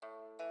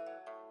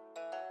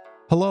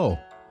Hello,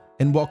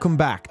 and welcome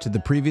back to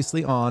the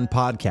Previously On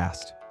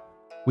podcast.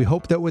 We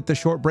hope that with the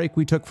short break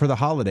we took for the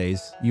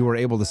holidays, you were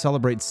able to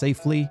celebrate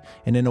safely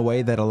and in a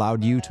way that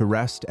allowed you to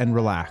rest and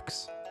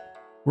relax.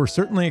 We're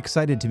certainly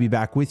excited to be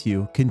back with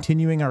you,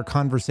 continuing our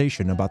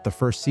conversation about the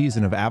first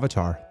season of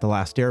Avatar: The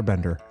Last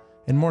Airbender,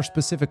 and more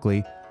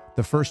specifically,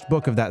 the first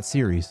book of that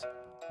series,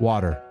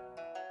 Water.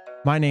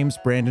 My name's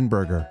Brandon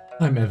Berger.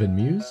 I'm Evan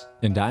Muse.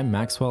 And I'm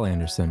Maxwell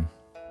Anderson.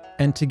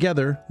 And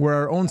together, we're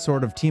our own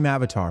sort of Team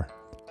Avatar.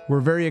 We're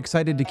very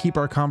excited to keep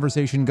our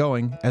conversation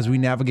going as we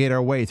navigate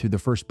our way through the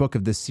first book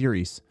of this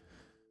series.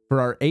 For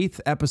our 8th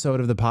episode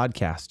of the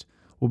podcast,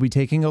 we'll be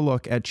taking a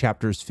look at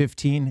chapters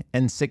 15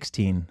 and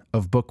 16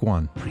 of Book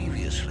 1.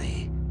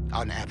 Previously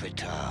on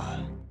Avatar.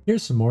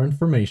 Here's some more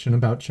information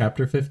about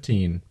Chapter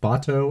 15,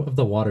 Bato of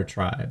the Water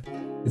Tribe.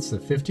 It's the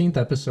 15th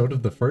episode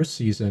of the first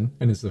season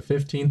and is the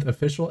 15th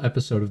official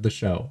episode of the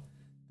show.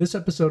 This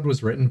episode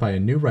was written by a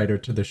new writer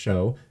to the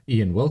show,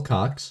 Ian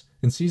Wilcox,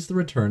 and sees the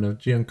return of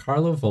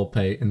Giancarlo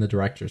Volpe in the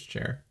director's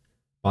chair.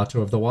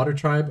 Bato of the Water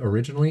Tribe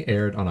originally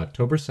aired on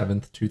October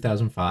 7th,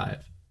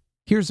 2005.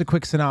 Here's a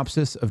quick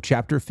synopsis of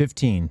Chapter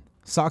 15.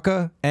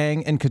 Sokka,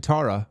 Aang, and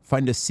Katara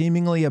find a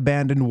seemingly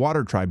abandoned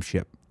Water Tribe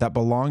ship that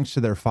belongs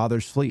to their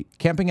father's fleet.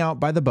 Camping out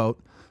by the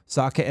boat,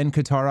 Sokka and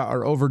Katara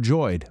are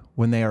overjoyed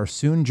when they are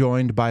soon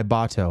joined by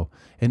Bato,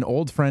 an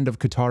old friend of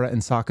Katara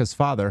and Sokka's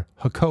father,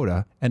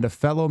 Hakoda, and a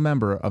fellow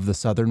member of the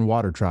Southern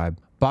Water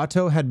Tribe.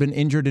 Bato had been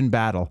injured in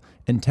battle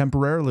and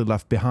temporarily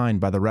left behind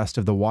by the rest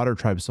of the Water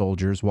Tribe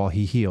soldiers while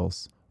he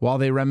heals. While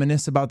they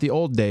reminisce about the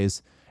old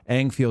days,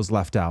 Aang feels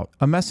left out.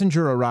 A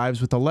messenger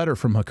arrives with a letter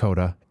from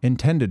Hakoda,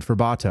 intended for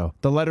Bato.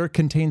 The letter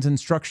contains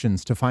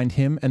instructions to find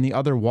him and the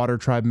other Water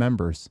Tribe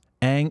members.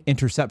 Aang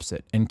intercepts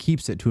it and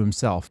keeps it to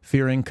himself,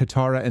 fearing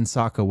Katara and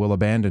Sokka will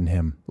abandon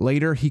him.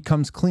 Later, he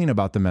comes clean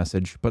about the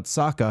message, but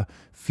Sokka,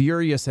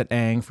 furious at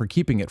Aang for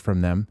keeping it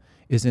from them,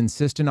 is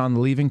insistent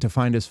on leaving to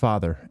find his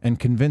father and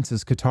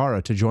convinces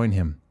Katara to join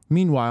him.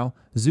 Meanwhile,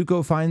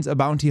 Zuko finds a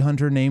bounty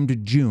hunter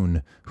named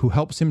June, who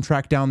helps him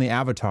track down the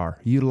Avatar,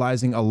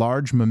 utilizing a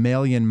large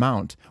mammalian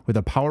mount with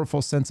a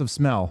powerful sense of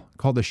smell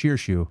called a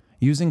Shirshu.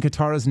 Using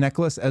Katara's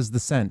necklace as the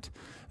scent,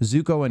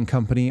 Zuko and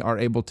company are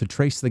able to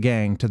trace the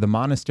gang to the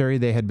monastery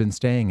they had been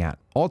staying at,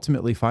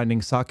 ultimately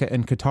finding Sokka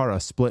and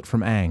Katara split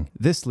from Aang.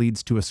 This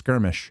leads to a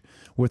skirmish,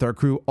 with our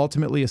crew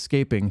ultimately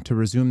escaping to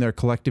resume their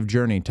collective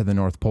journey to the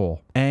North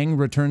Pole. Aang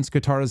returns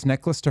Katara's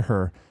necklace to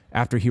her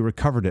after he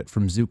recovered it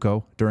from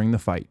Zuko during the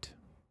fight.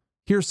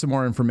 Here's some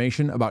more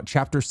information about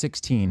Chapter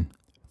 16,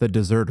 The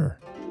Deserter.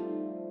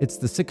 It's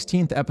the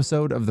 16th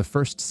episode of the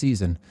first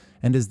season,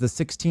 and is the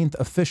 16th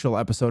official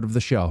episode of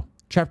the show.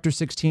 Chapter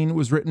 16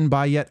 was written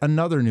by yet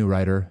another new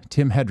writer,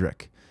 Tim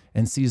Hedrick,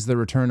 and sees the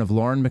return of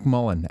Lauren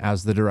McMullen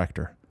as the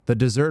director. The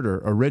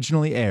Deserter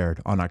originally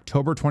aired on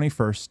October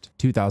 21st,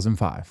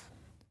 2005.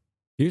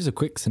 Here's a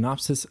quick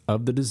synopsis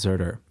of The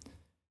Deserter.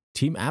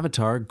 Team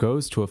Avatar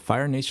goes to a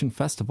Fire Nation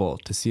festival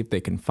to see if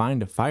they can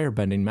find a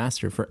firebending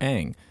master for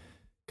Aang.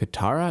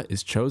 Katara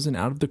is chosen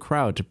out of the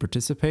crowd to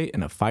participate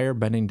in a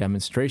firebending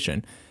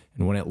demonstration,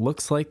 and when it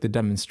looks like the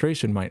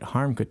demonstration might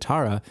harm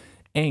Katara,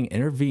 Aang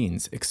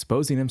intervenes,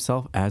 exposing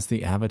himself as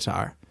the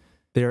Avatar.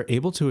 They are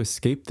able to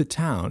escape the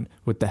town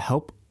with the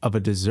help of a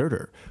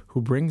deserter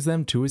who brings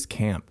them to his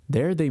camp.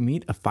 There they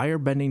meet a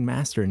firebending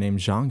master named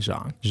Zhang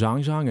Zhang.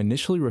 Zhang Zhang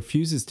initially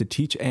refuses to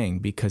teach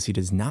Aang because he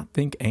does not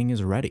think Aang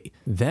is ready.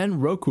 Then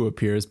Roku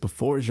appears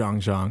before Zhang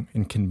Zhang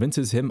and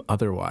convinces him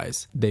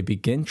otherwise. They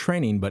begin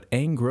training, but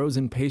Aang grows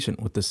impatient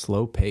with the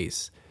slow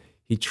pace.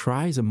 He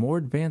tries a more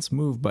advanced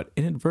move but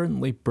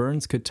inadvertently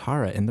burns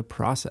Katara in the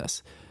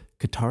process.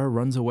 Katara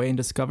runs away and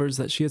discovers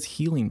that she has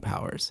healing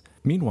powers.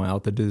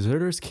 Meanwhile, the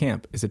deserters'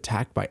 camp is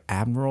attacked by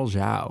Admiral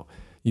Zhao.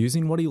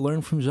 Using what he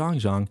learned from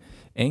Zhang Zhang,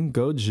 Aang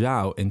goads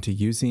Zhao into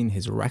using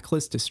his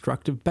reckless,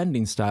 destructive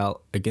bending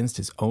style against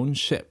his own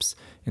ships,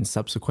 and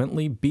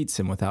subsequently beats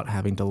him without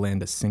having to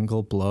land a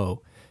single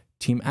blow.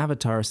 Team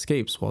Avatar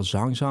escapes while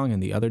Zhang Zhang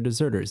and the other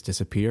deserters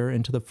disappear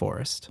into the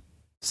forest.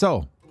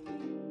 So,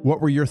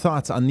 what were your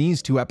thoughts on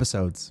these two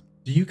episodes?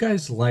 Do you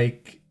guys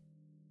like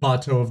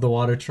Bato of the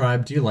Water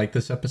Tribe? Do you like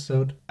this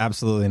episode?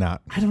 Absolutely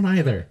not. I don't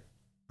either.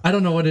 I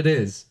don't know what it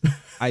is.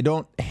 I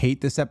don't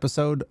hate this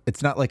episode.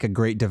 It's not like a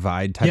Great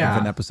Divide type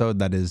of an episode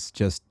that is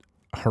just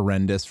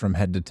horrendous from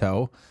head to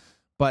toe.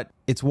 But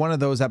it's one of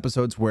those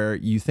episodes where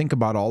you think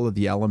about all of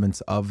the elements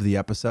of the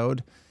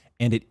episode,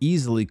 and it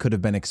easily could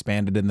have been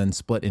expanded and then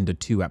split into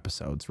 2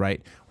 episodes,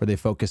 right? Where they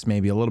focus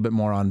maybe a little bit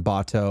more on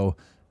Bato,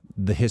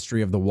 the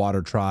history of the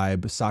Water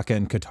Tribe, Sokka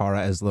and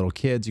Katara as little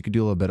kids. You could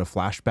do a little bit of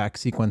flashback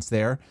sequence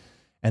there.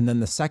 And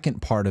then the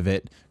second part of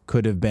it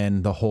could have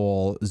been the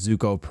whole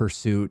Zuko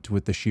pursuit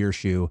with the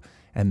Shirshu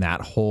and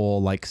that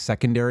whole like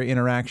secondary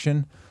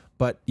interaction.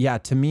 But yeah,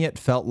 to me, it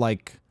felt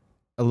like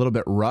a little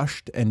bit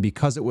rushed. And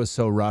because it was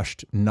so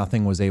rushed,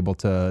 nothing was able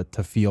to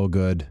feel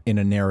good in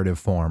a narrative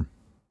form.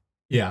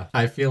 Yeah,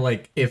 I feel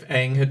like if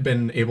Aang had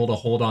been able to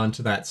hold on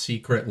to that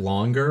secret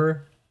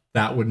longer,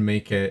 that would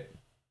make it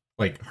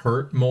like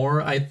hurt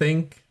more, I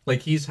think.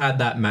 Like, he's had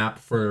that map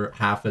for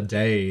half a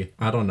day.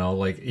 I don't know,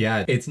 like,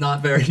 yeah, it's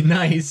not very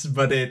nice,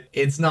 but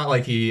it's not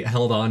like he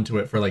held on to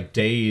it for like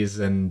days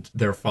and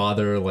their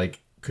father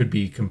like could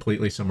be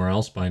completely somewhere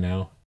else by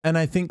now. And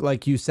I think,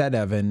 like you said,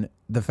 Evan,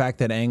 the fact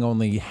that Aang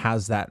only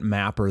has that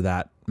map or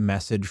that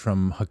message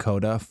from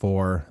Hakoda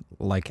for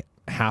like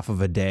half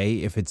of a day,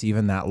 if it's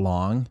even that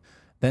long,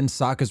 then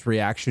Sokka's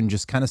reaction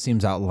just kind of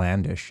seems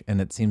outlandish and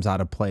it seems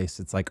out of place.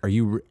 It's like, are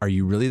you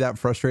really that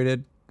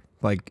frustrated?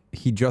 Like,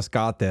 he just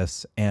got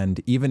this,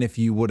 and even if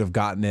you would have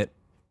gotten it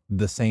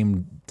the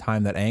same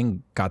time that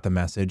Aang got the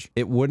message,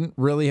 it wouldn't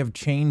really have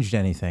changed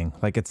anything.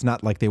 Like, it's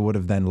not like they would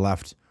have then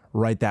left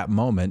right that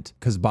moment,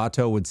 because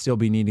Bato would still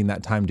be needing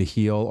that time to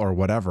heal or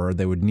whatever.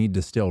 They would need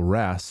to still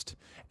rest.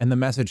 And the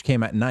message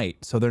came at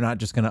night, so they're not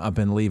just going to up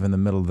and leave in the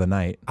middle of the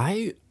night.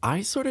 I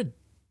sort of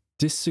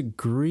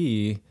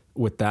disagree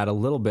with that a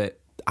little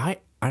bit. I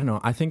don't know.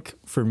 I think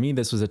for me,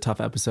 this was a tough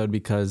episode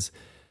because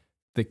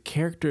the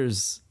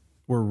characters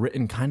were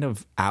written kind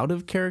of out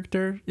of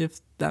character, if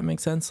that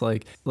makes sense.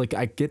 Like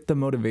I get the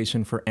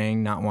motivation for Aang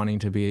not wanting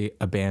to be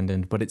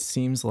abandoned, but it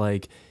seems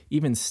like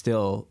even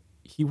still,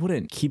 he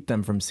wouldn't keep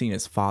them from seeing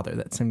his father.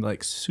 That seemed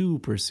like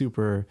super,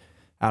 super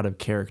out of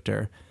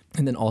character.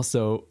 And then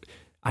also,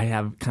 I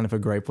have kind of a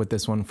gripe with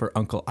this one for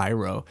Uncle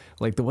Iroh.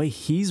 Like, the way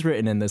he's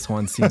written in this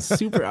one seems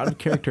super out of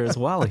character as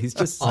well. He's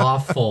just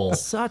awful.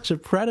 Such a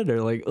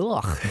predator. Like,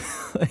 ugh.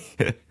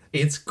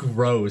 It's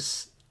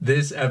gross.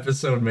 This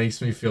episode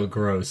makes me feel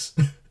gross.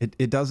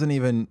 It doesn't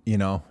even,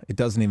 it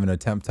doesn't even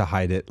attempt to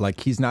hide it. Like,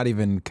 he's not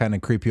even kind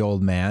of creepy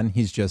old man.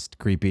 He's just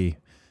creepy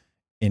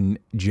in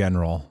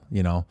general,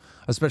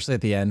 especially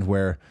at the end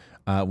where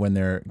when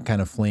they're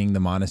kind of fleeing the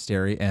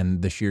monastery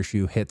and the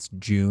Shirshu hits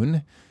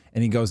June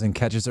and he goes and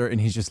catches her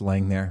and he's just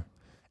laying there.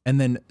 And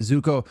then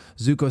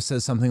Zuko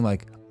says something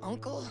like,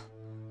 "Uncle,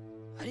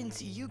 I didn't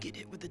see you get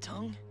hit with the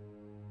tongue."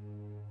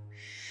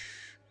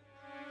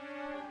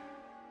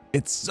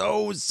 It's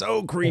so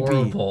creepy.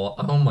 Horrible.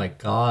 Oh my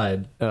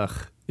God.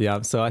 Ugh.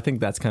 Yeah, so I think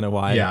that's kind of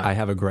why I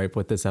have a gripe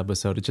with this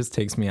episode. It just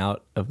takes me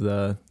out of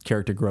the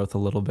character growth a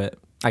little bit.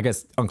 I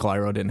guess Uncle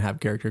Iroh didn't have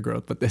character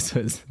growth, but this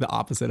was the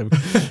opposite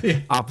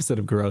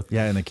of growth.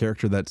 Yeah, and a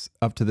character that's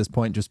up to this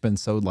point just been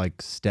so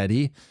like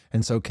steady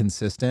and so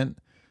consistent.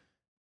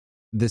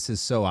 This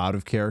is so out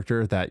of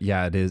character that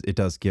it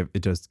does give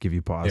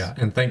you pause. Yeah,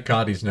 and thank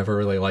God he's never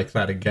really like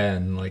that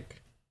again.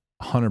 Like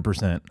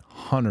 100%.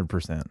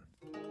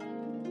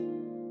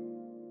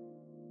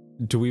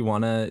 Do we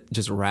want to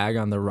just rag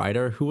on the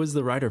writer? Who was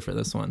the writer for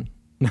this one?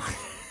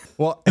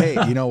 Well, hey,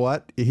 you know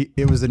what?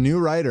 It was a new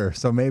writer,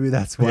 so maybe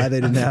that's why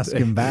they didn't ask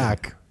him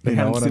back. They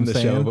know haven't what seen I'm the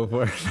saying? show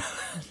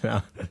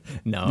before.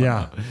 No.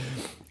 Yeah.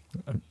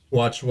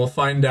 Watch, we'll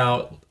find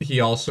out.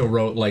 He also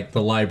wrote like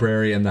the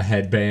library and the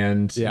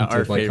headband. Yeah,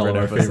 our favorite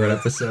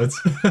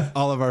episodes.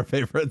 All of our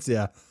favorites,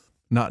 yeah.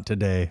 Not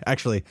today.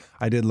 Actually,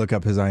 I did look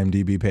up his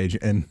IMDb page,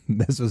 and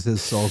this was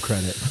his sole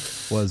credit,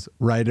 was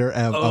writer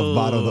of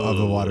Bato of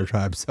the Water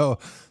Tribe. So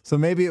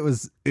maybe it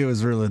was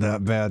really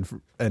that bad,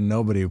 and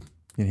nobody.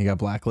 He got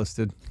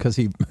blacklisted because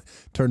he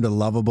turned a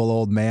lovable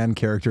old man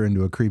character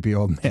into a creepy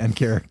old man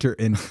character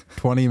in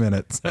 20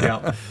 minutes.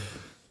 Yeah.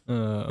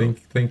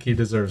 Think he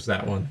deserves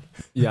that one.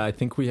 Yeah, I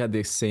think we had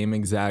the same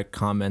exact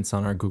comments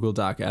on our Google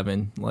Doc,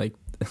 Evan. Like,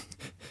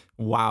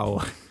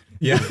 wow.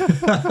 Yeah.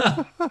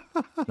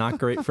 Not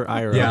great for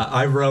Iroh. Yeah,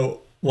 I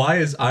wrote, why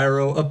is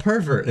Iroh a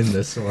pervert in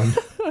this one?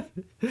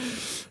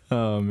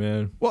 Oh,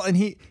 man. Well, and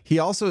he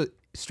also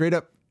straight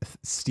up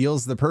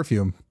steals the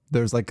perfume.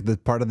 There's like the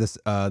part of this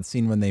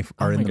scene when they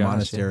are in the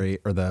monastery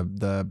or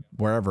the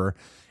wherever,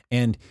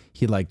 and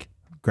he like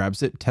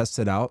grabs it, tests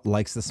it out,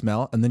 likes the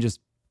smell, and then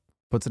just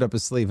puts it up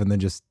his sleeve and then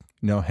just,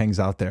 hangs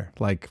out there.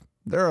 Like,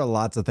 there are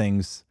lots of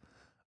things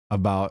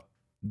about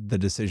the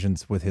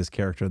decisions with his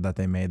character that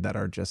they made that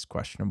are just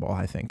questionable,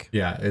 I think.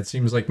 Yeah, it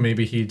seems like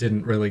maybe he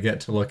didn't really get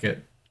to look at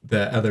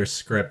the other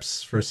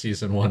scripts for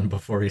season 1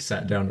 before he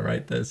sat down to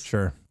write this.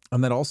 Sure.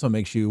 And that also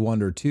makes you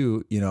wonder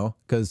too,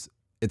 because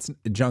it's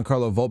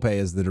Giancarlo Volpe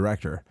is the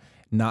director,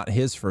 not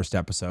his first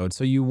episode.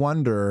 So you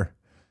wonder,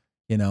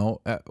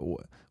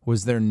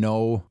 was there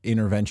no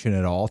intervention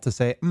at all to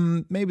say,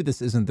 maybe this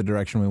isn't the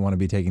direction we want to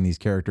be taking these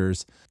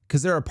characters?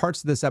 Because there are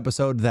parts of this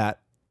episode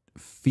that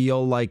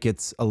feel like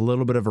it's a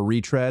little bit of a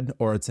retread,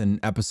 or it's an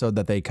episode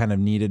that they kind of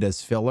needed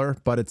as filler,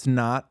 but it's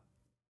not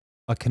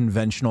a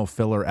conventional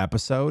filler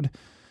episode.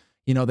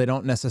 They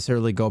don't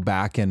necessarily go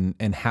back and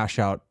hash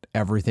out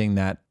everything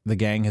that the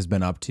gang has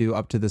been up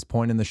to this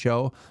point in the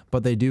show,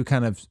 but they do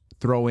kind of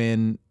throw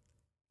in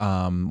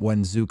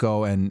when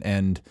Zuko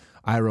and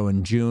Iroh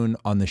and June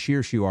on the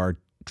Shirshu are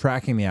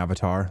tracking the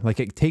Avatar. Like,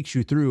 it takes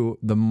you through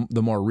the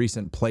more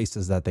recent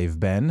places that they've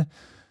been.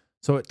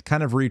 So it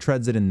kind of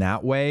retreads it in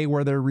that way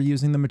where they're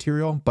reusing the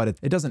material, but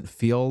it doesn't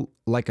feel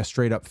like a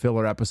straight up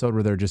filler episode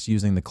where they're just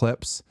using the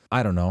clips.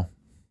 I don't know.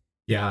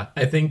 Yeah,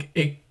 I think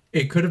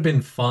it could have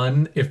been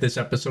fun if this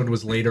episode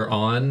was later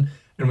on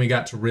and we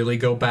got to really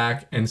go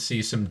back and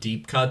see some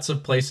deep cuts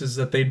of places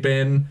that they'd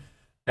been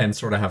and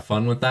sort of have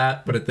fun with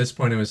that. But at this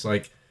point, it was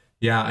like,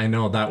 yeah, I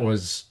know that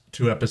was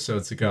 2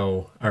 episodes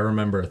ago. I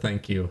remember.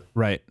 Thank you.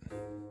 Right.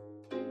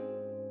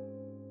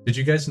 Did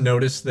you guys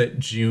notice that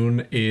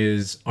June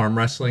is arm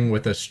wrestling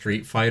with a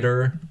Street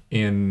Fighter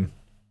in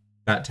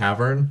that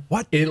tavern?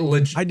 What?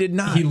 I did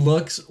not. He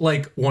looks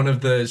like one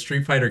of the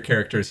Street Fighter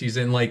characters. He's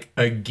in like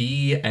a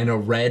gi and a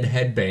red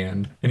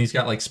headband, and he's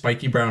got like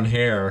spiky brown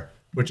hair.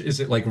 Which is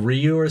it, like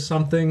Ryu or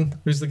something?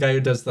 Who's the guy who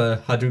does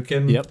the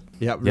Hadouken?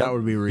 Yep, that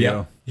would be Rio.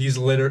 Yeah, he's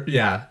literally,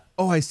 yeah.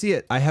 Oh, I see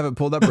it. I have it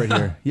pulled up right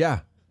here. Yeah.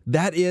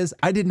 That is,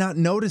 I did not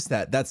notice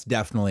that. That's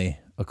definitely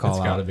a call It's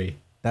out. gotta be.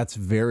 That's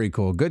very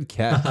cool. Good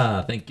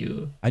catch. Thank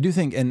you. I do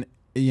think, and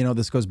you know,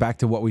 this goes back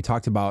to what we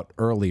talked about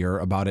earlier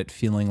about it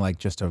feeling like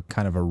just a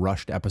kind of a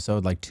rushed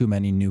episode, like too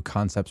many new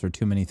concepts or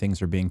too many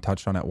things are being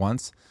touched on at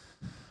once.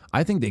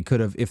 I think they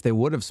could have, if they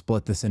would have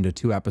split this into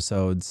 2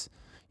 episodes,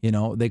 you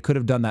know, they could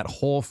have done that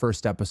whole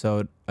first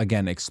episode,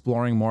 again,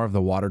 exploring more of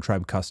the Water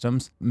Tribe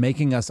customs,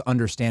 making us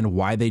understand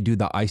why they do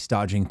the ice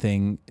dodging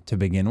thing to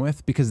begin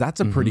with, because that's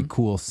a pretty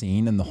cool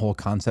scene and the whole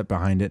concept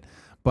behind it.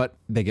 But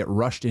they get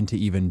rushed into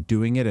even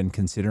doing it and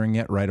considering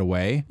it right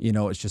away. You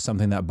know, it's just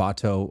something that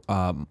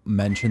Bato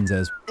mentions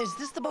as, Is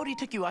this the boat he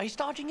took you ice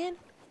dodging in?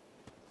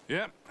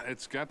 Yep,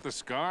 it's got the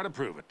scar to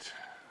prove it.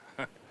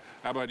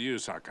 How about you,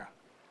 Sokka?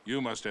 You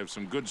must have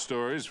some good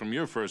stories from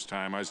your first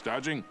time ice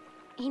dodging.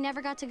 He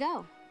never got to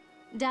go.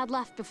 Dad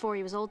left before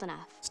he was old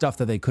enough. stuff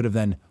that they could have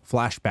then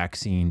flashback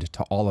scened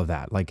to all of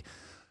that. Like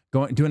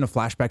doing a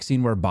flashback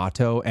scene where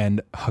Bato and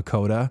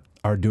Hakoda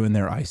are doing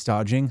their ice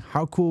dodging.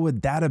 How cool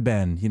would that have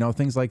been? You know,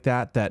 things like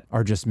that that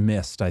are just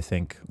missed, I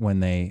think,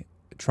 when they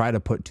try to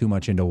put too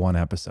much into one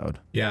episode.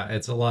 Yeah,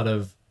 it's a lot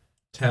of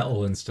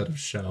tell instead of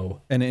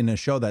show. And in a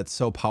show that's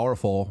so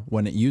powerful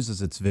when it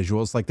uses its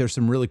visuals, like there's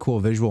some really cool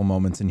visual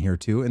moments in here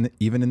too, and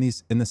even in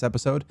this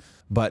episode,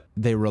 but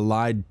they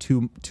relied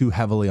too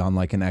heavily on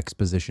like an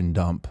exposition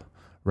dump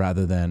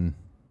rather than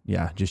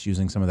just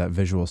using some of that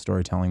visual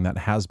storytelling that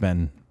has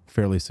been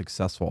fairly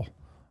successful,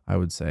 I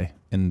would say,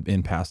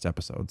 in past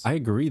episodes. I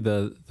agree.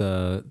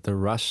 The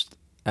rushed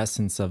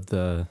essence of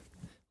the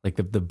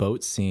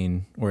boat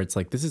scene where it's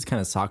like, this is kind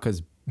of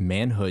Sokka's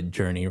manhood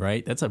journey,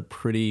 right? That's a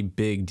pretty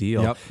big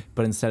deal. Yep.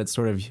 But instead it's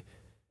sort of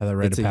the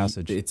rite of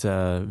passage. It's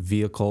a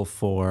vehicle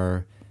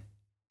for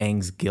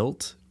Aang's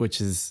guilt,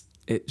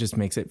 it just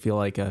makes it feel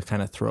like a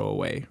kind of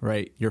throwaway,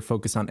 right? You're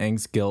focused on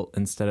Aang's guilt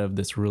instead of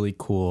this really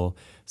cool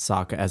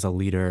Sokka as a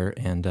leader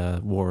and a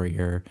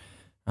warrior.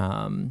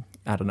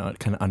 I don't know, it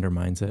kind of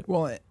undermines it.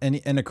 Well,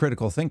 and a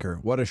critical thinker.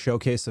 What a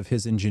showcase of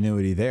his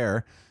ingenuity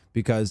there,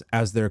 because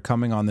as they're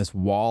coming on this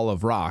wall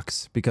of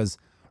rocks, because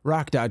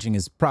rock dodging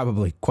is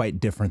probably quite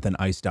different than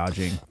ice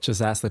dodging.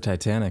 Just ask the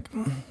Titanic.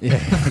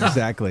 Yeah,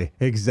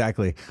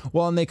 exactly.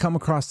 Well, and they come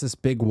across this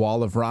big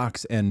wall of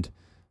rocks, and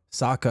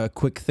Sokka,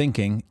 quick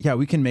thinking, yeah,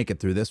 we can make it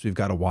through this. We've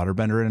got a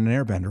waterbender and an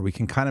airbender. We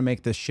can kind of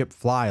make this ship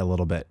fly a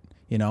little bit,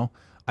 you know?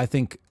 I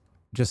think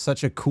just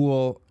such a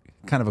cool,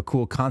 kind of a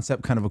cool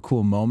concept, kind of a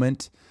cool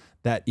moment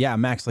that, yeah,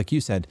 Max, like you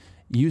said,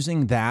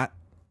 using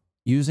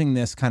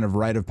this kind of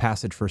rite of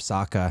passage for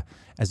Sokka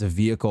as a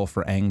vehicle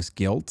for Aang's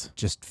guilt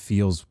just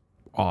feels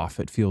off.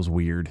 It feels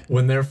weird.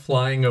 When they're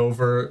flying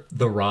over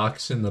the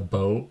rocks in the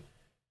boat,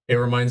 it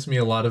reminds me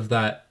a lot of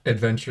that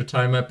Adventure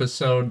Time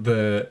episode,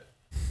 the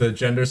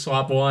gender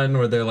swap one,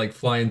 where they're like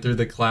flying through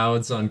the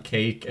clouds on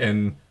Cake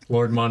and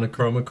Lord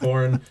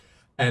Monochromacorn,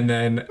 and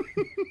then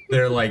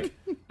they're like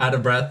out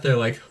of breath. They're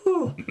like,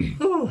 whoo,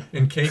 whoo,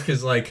 and Cake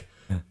is like,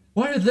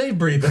 why are they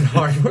breathing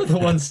hard? We're the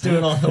ones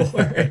doing all the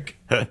work.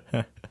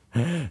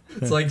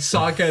 It's like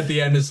Sokka at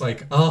the end is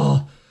like,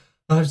 oh,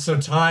 I'm so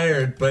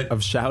tired, but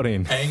of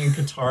shouting. Aang and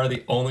Katara are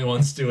the only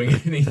ones doing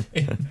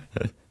anything.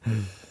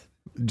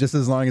 Just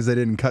as long as they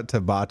didn't cut to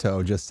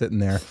Bato just sitting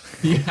there,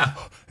 Yeah,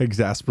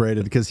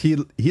 exasperated, because he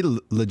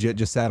legit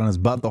just sat on his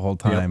butt the whole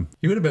time,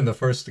 he would have been the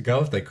first to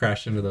go if they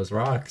crashed into those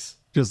rocks.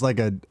 just like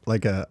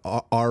a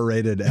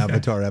R-rated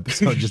Avatar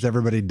episode. Just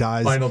everybody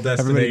dies. Final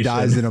Destination. Everybody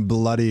dies in a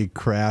bloody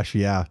crash.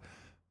 Yeah.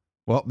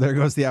 Well, there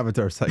goes the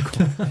Avatar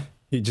cycle.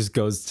 He just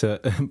goes to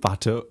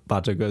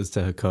Bato goes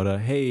to Hakoda.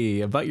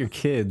 Hey, about your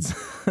kids.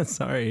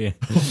 Sorry.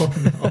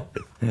 Oh,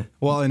 no.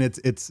 Well, and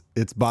it's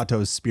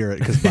Bato's spirit,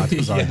 because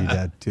Bato's already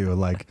dead too.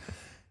 Like,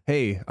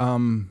 hey,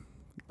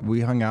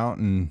 we hung out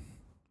and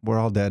we're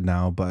all dead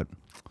now, but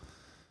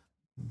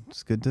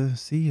it's good to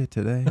see you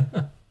today.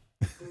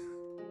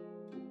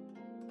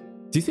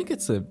 Do you think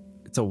it's a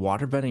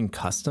waterbending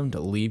custom to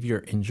leave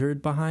your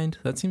injured behind?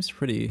 That seems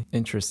pretty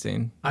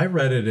interesting. I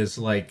read it as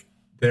like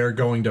they're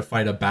going to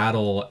fight a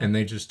battle and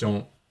they just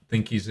don't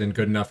think he's in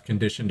good enough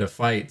condition to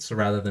fight. So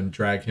rather than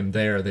drag him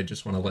there, they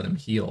just want to let him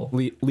heal.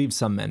 Leave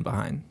some men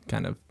behind,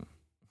 kind of.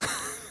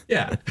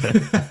 Yeah.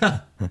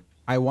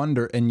 I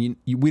wonder, and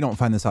we don't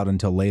find this out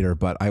until later,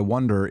 but I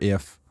wonder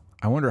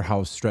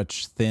how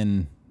stretched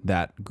thin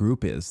that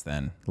group is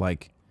then.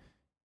 Like,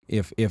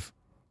 if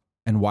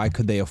and why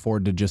could they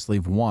afford to just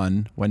leave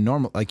one when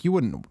you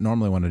wouldn't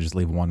normally want to just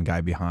leave one guy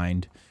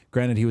behind.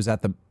 Granted, he was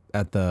at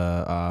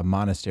the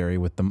monastery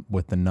with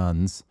the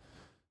nuns,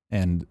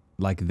 and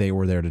like they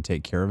were there to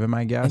take care of him,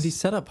 I guess. And he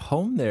set up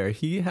home there.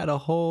 He had a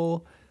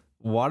whole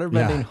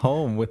waterbending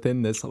home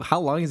within this. How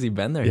long has he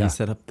been there? Yeah. He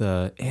set up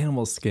the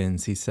animal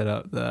skins. He set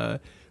up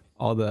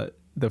all the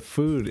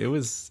food.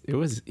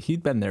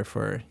 He'd been there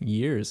for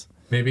years.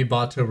 Maybe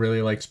Bato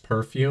really likes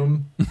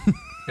perfume.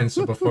 And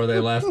so before they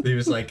left, he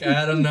was like,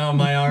 I don't know,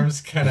 my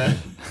arm's kind of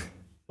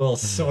a little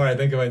sore. I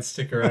think I might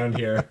stick around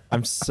here.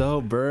 I'm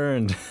so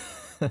burned.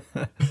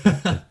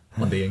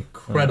 On the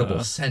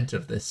incredible scent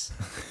of this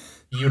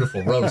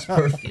beautiful rose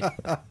perfume.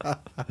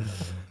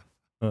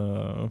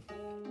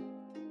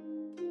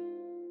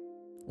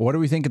 What do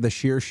we think of the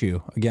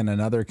Shearshoe? Again,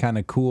 another kind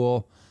of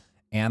cool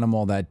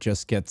animal that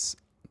just gets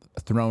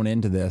thrown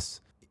into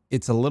this.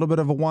 It's a little bit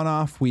of a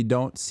one-off. We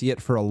don't see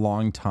it for a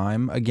long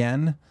time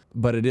again,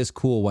 but it is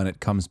cool when it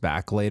comes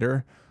back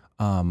later.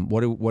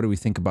 What do we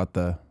think about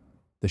the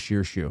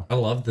Shearshoe? I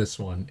love this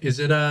one. Is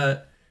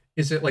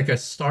it like a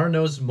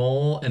star-nosed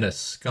mole and a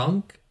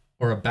skunk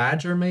or a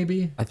badger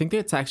maybe? I think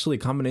it's actually a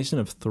combination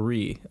of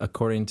 3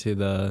 according to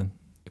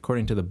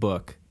the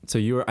book.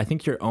 So I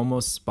think you're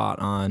almost spot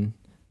on.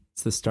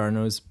 It's the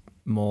star-nosed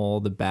mole,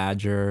 the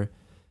badger,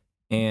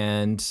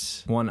 and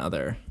one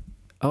other.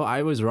 Oh,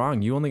 I was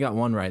wrong. You only got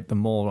one right, the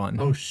mole one.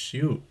 Oh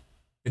shoot.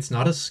 It's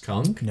not a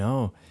skunk?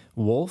 No.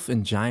 Wolf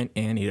and giant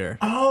anteater.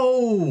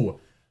 Oh!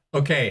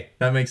 Okay,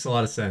 that makes a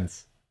lot of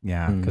sense.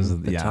 Yeah, because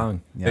of the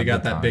tongue. Yeah, They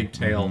got the that tongue. big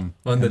tail. Mhm.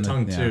 On the And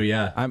tongue too,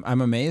 yeah.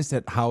 I'm amazed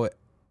at how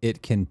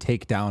it can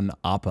take down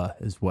Appa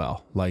as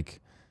well.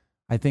 Like,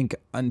 I think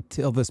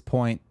until this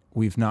point,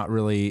 we've not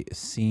really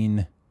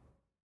seen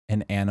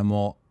an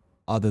animal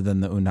other than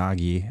the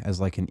Unagi as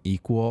like an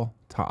equal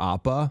to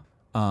Appa,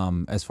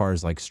 as far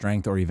as like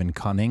strength or even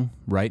cunning,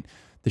 right?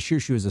 The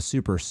Shearshoe is a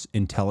super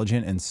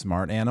intelligent and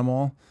smart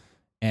animal.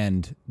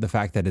 And the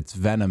fact that it's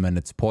venom and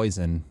it's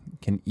poison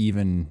can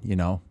even,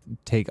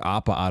 take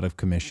Appa out of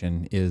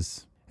commission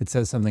it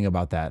says something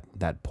about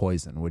that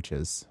poison, which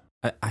is...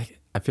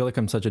 I feel like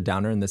I'm such a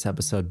downer in this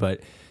episode,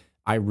 but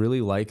I really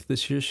like the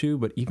Shearshoe,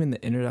 but even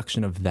the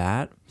introduction of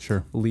that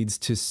leads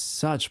to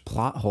such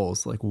plot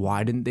holes. Like,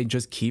 why didn't they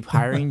just keep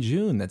hiring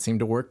June? That seemed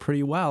to work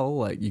pretty well.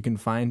 Like, you can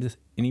find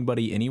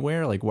anybody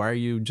anywhere. Like, why are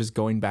you just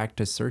going back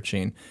to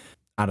searching?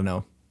 I don't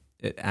know.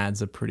 It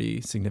adds a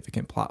pretty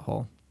significant plot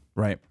hole.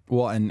 Right.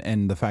 Well,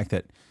 and the fact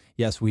that,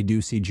 yes, we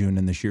do see June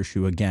in the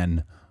Shearshoe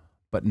again,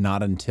 but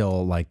not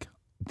until like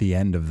the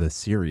end of the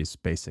series,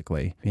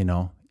 basically,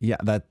 Yeah,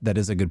 that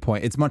is a good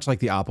point. It's much like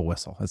the Appa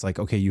whistle. It's like,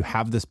 okay, you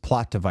have this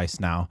plot device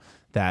now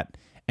that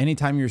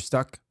anytime you're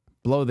stuck,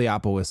 blow the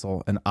Appa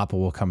whistle and Appa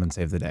will come and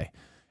save the day.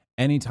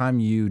 Anytime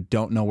you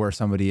don't know where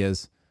somebody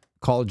is,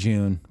 call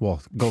June.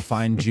 Well, go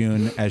find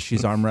June as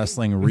she's arm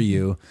wrestling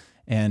Ryu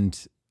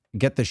and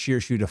get the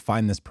Shearshoe to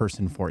find this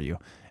person for you.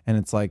 And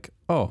it's like,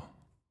 oh,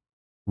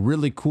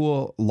 really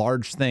cool,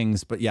 large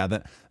things. But yeah,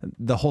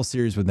 the whole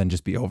series would then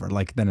just be over.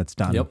 Like, then it's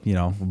done,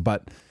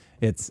 but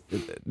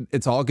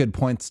it's all good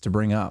points to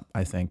bring up,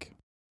 I think.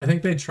 I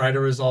think they try to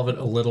resolve it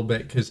a little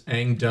bit because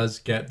Aang does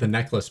get the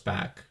necklace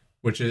back,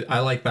 which is, I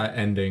like that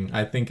ending.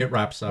 I think it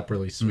wraps up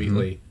really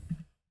sweetly.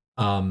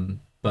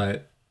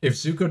 But if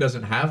Zuko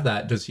doesn't have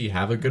that, does he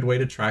have a good way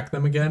to track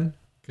them again?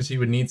 Because he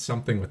would need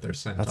something with their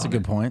scent. That's a on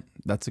good it. point.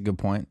 That's a good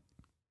point.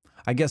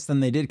 I guess then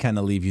they did kind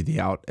of leave you the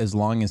out as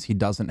long as he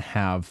doesn't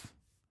have,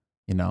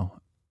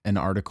 an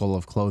article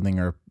of clothing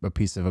or a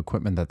piece of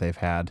equipment that they've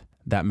had.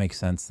 That makes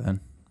sense then.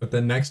 But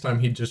then next time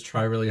he'd just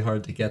try really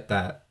hard to get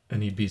that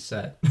and he'd be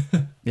set.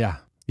 Yeah.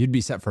 You'd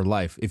be set for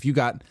life. If you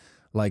got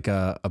like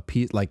a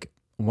piece, like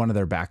one of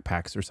their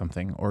backpacks or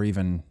something, or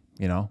even,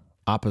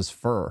 Appa's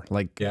fur,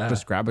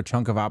 just grab a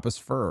chunk of Appa's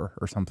fur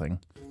or something.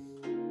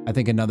 I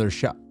think another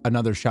shout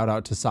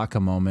out to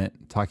Sokka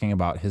moment, talking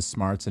about his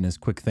smarts and his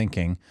quick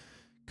thinking,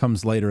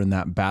 comes later in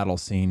that battle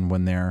scene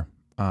when they're,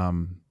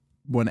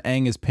 when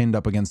Aang is pinned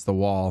up against the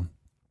wall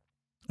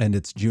and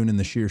it's June and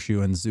the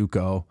Shearshoe and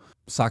Zuko.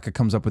 Sokka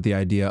comes up with the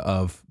idea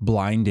of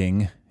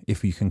blinding,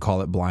 if you can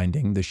call it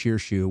blinding, the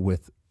Shearshoe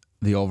with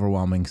the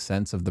overwhelming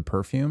sense of the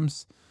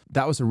perfumes.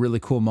 That was a really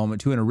cool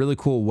moment too, and a really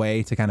cool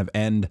way to kind of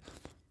end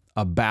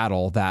a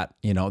battle that,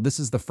 this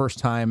is the first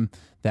time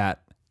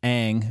that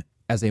Aang,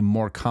 as a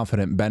more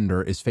confident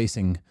bender, is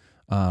facing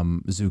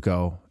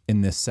Zuko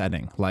in this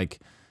setting.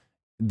 Like,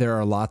 there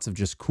are lots of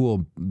just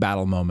cool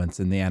battle moments,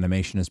 and the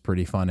animation is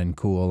pretty fun and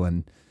cool.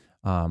 And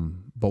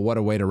but what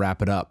a way to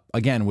wrap it up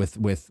again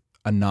with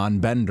a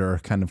non-bender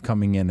kind of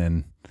coming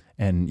in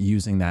and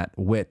using that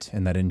wit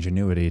and that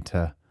ingenuity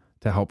to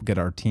help get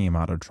our team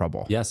out of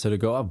trouble. Yeah, so to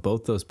go off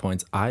both those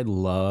points, I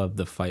love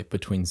the fight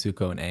between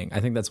Zuko and Aang. I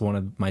think that's one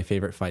of my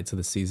favorite fights of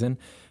the season.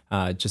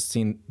 Just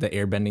seeing the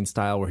airbending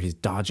style where he's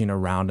dodging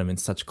around him in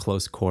such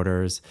close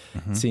quarters,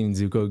 seeing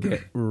Zuko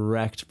get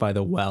wrecked by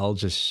the well,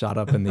 just shot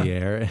up in the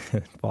air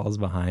and falls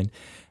behind.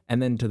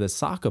 And then to the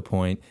Sokka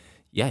point,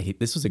 yeah,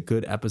 this was a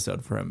good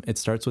episode for him. It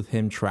starts with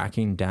him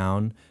tracking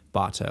down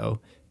Bato,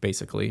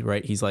 basically,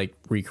 right? He's like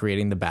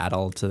recreating the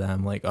battle to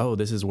them, like, oh,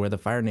 this is where the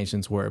Fire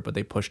Nations were, but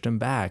they pushed him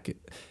back.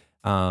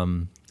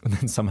 And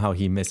then somehow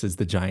he misses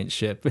the giant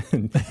ship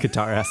and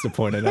Katara has to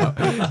point it out.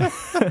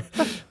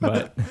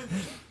 But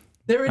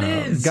there it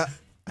is.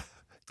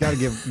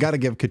 Gotta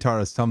give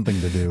Katara something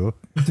to do.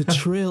 The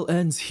trail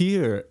ends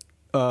here.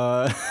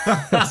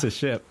 That's a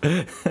ship.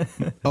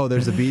 Oh,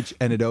 there's a beach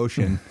and an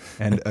ocean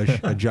and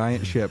a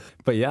giant ship.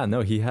 But yeah,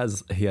 no, he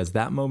has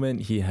that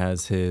moment. He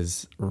has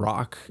his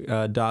rock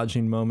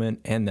dodging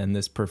moment, and then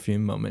this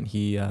perfume moment.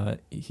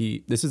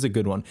 He this is a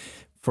good one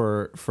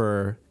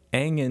for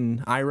Aang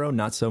and Iroh,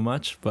 not so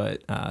much,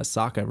 but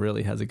Sokka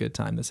really has a good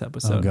time this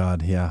episode. Oh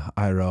God, yeah,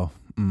 Iroh.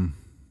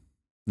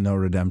 No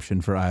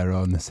redemption for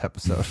Iroh in this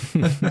episode.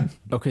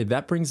 Okay,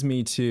 that brings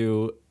me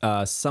to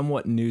a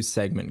somewhat new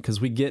segment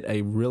because we get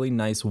a really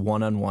nice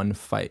one-on-one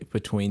fight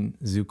between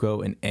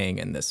Zuko and Aang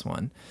in this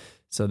one.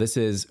 So this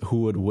is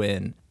who would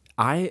win.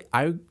 I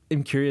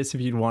am curious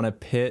if you'd want to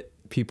pit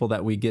people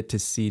that we get to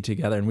see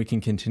together, and we can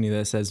continue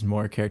this as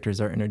more characters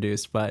are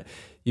introduced, but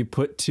you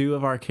put two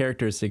of our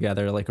characters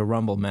together like a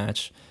rumble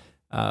match.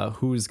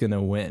 Who's going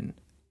to win?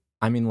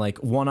 I mean, like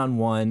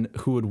one-on-one,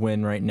 who would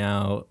win right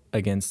now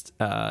against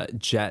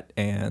Jet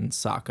and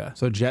Sokka?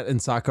 So Jet and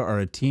Sokka are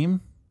a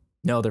team?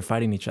 No, they're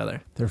fighting each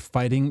other. They're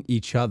fighting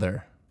each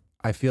other.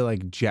 I feel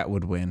like Jet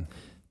would win.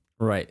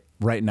 Right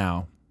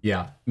now.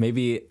 Yeah.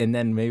 Maybe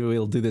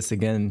we'll do this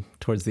again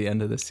towards the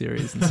end of the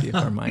series and see if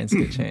our minds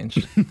get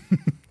changed.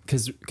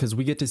 Because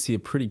we get to see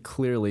it pretty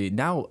clearly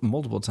now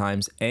multiple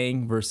times.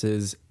 Aang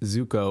versus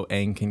Zuko.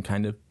 Aang can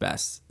kind of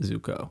best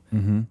Zuko.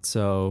 Mm-hmm.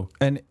 So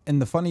and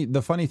the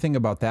funny thing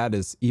about that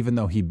is, even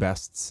though he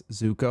bests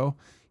Zuko,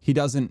 he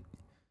doesn't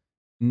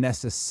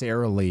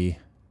necessarily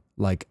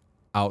like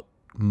out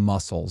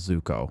muscle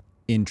Zuko.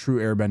 In true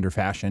Airbender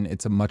fashion,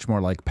 it's a much more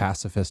like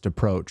pacifist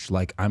approach.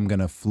 Like, I'm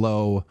gonna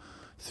flow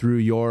through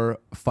your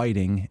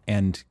fighting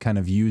and kind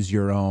of use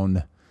your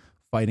own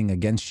fighting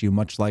against you,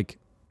 much like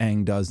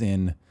Aang does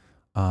in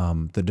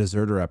the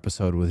Deserter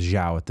episode with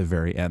Zhao at the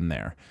very end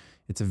there.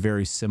 It's a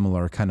very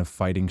similar kind of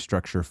fighting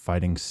structure,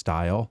 fighting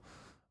style,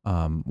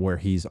 where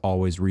he's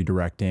always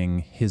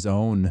redirecting his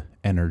own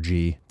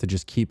energy to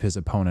just keep his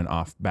opponent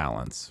off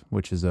balance,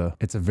 which is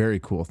it's a very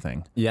cool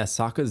thing. yeah,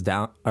 Zuko's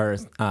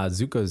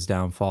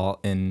downfall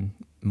in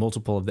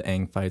multiple of the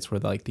Aang fights were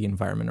like the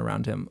environment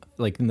around him.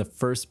 Like in the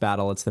first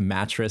battle, it's the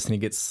mattress and he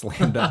gets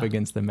slammed up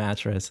against the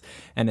mattress.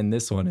 And in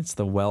this one, it's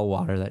the well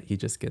water that he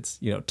just gets,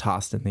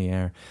 tossed in the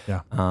air.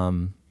 Yeah.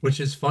 Which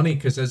is funny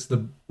because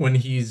when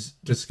he's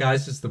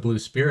disguised as the Blue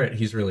Spirit,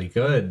 he's really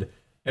good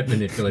at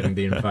manipulating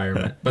the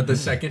environment. But the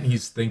second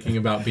he's thinking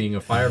about being a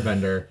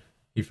firebender,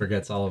 he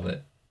forgets all of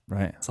it.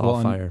 Right. It's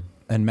all fire.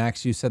 And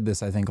Max, you said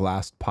this, I think,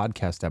 last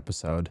podcast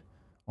episode,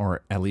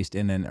 or at least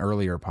in an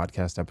earlier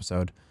podcast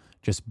episode,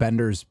 just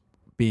benders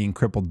being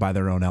crippled by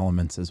their own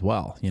elements as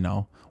well.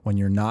 When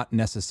you're not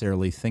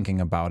necessarily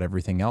thinking about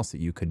everything else that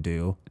you could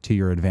do to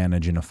your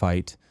advantage in a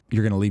fight,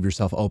 you're going to leave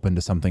yourself open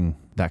to something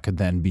that could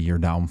then be your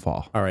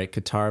downfall. All right,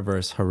 Katara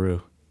versus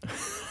Haru.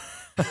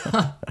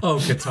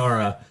 Oh,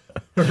 Katara.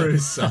 Haru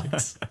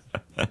sucks.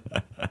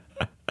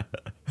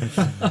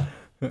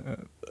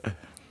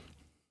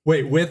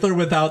 Wait, with or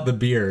without the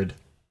beard?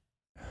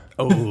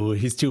 Oh,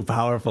 he's too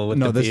powerful with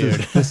the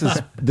beard.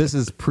 This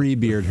is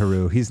pre-beard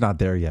Haru. He's not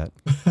there yet.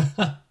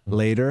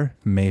 Later,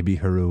 maybe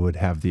Haru would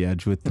have the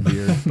edge with the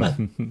beard, but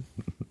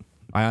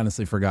I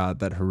honestly forgot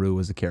that Haru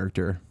was a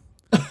character.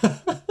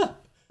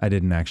 I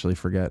didn't actually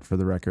forget, for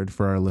the record.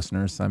 For our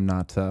listeners, I'm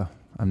not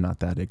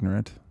that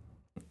ignorant.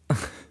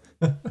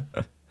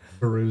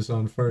 Haru's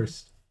on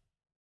first.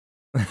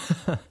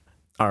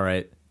 All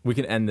right, we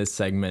can end this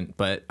segment,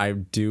 but I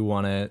do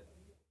want to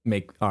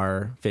make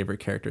our favorite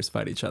characters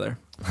fight each other.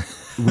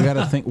 We got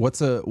to think,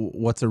 what's a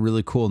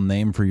really cool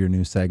name for your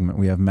new segment?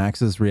 We have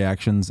Max's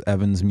reactions,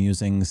 Evan's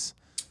musings.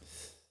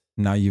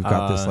 Now you've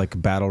got this like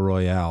battle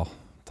royale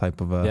type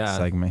of a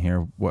segment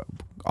here. What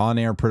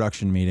on-air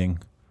production meeting?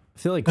 I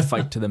feel like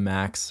fight to the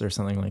max or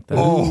something like that.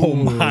 Oh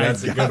my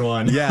That's a good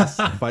one. Yes,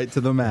 fight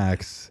to the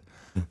max.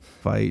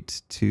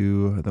 Fight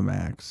to the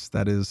max.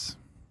 That is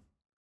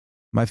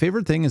my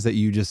favorite thing, is that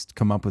you just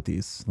come up with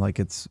these. Like,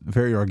 it's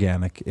very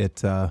organic.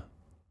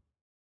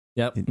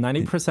 Yep,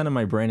 90% of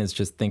my brain is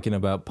just thinking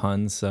about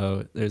puns,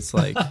 so there's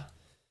like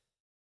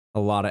a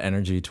lot of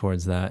energy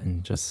towards that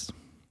and just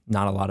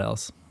not a lot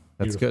else.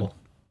 That's Beautiful. good.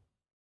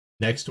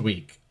 Next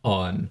week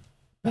on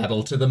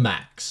Battle to the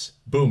Max,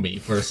 Boomy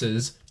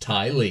versus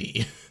Ty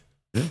Lee.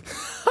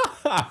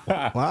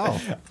 Wow.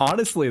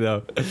 Honestly,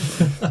 though.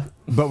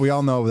 But we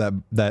all know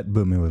that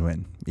Boomy would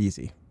win.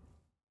 Easy.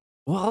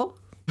 Well,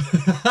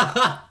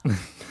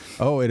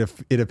 Oh,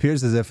 it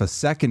appears as if a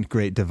second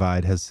great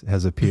divide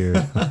has appeared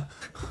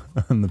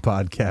on the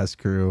podcast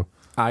crew.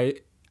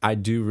 I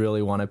do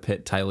really want to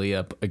pit Ty Lee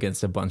up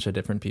against a bunch of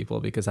different people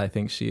because I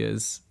think she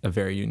is a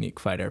very unique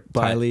fighter.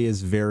 But Ty Lee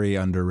is very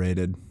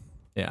underrated.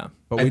 yeah.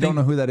 But we don't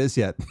know who that is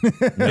yet.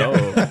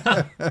 No.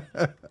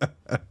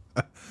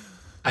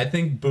 I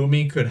think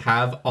Boomy could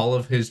have all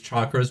of his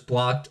chakras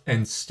blocked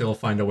and still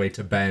find a way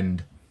to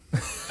bend.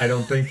 I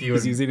don't think he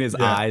was He's using his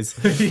eyes.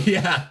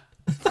 Yeah.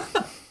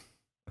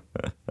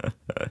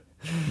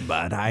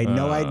 But I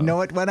know I'd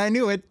know it when I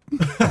knew it.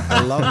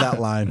 I love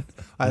that line.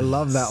 I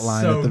love that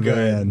line So at the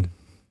very good.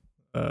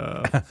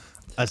 end.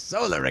 A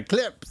solar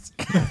eclipse.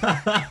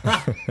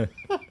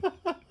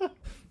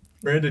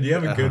 Brandon, you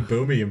have a good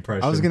Boomy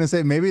impression. I was going to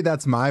say, maybe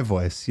that's my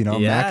voice. You know,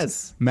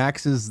 Yes.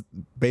 Max is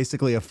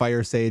basically a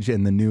fire sage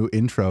and the new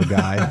intro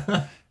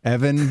guy.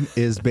 Evan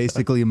is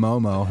basically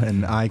Momo,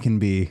 and I can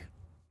be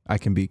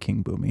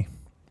King Boomy.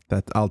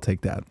 I'll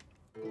take that.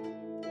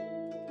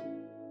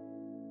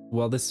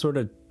 Well,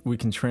 we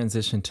can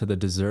transition to the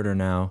deserter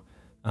now.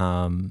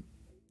 How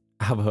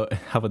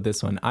about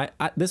this one?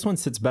 This one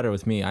sits better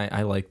with me.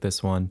 I like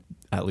this one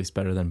at least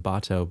better than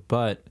Bato.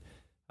 But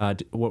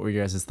what were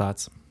your guys'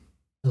 thoughts?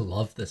 I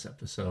love this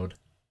episode.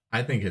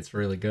 I think it's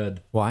really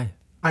good. Why?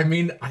 I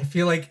mean, I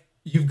feel like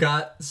you've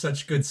got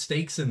such good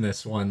stakes in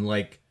this one.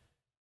 Like,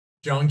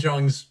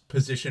 Zhang's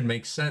position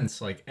makes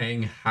sense. Like,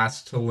 Aang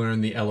has to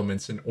learn the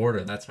elements in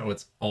order. That's how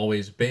it's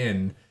always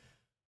been.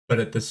 But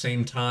at the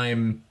same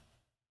time,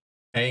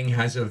 Aang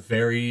has a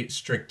very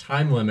strict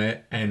time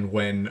limit, and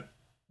when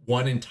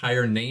one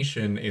entire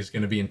nation is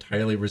going to be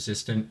entirely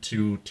resistant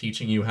to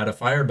teaching you how to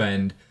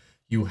firebend,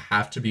 you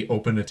have to be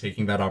open to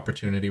taking that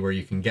opportunity where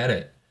you can get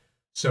it.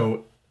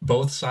 So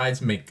both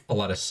sides make a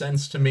lot of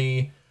sense to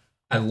me.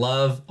 I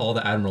love all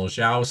the Admiral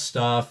Zhao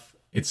stuff.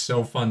 It's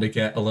so fun to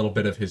get a little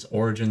bit of his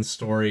origin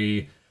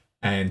story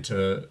and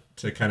to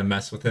kind of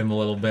mess with him a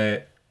little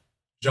bit.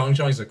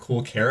 Zhang's a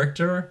cool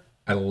character.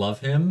 I love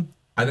him.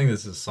 I think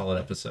this is a solid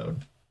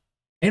episode.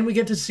 And we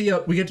get to see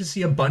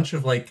a bunch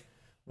of like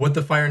what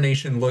the Fire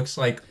Nation looks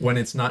like when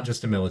it's not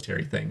just a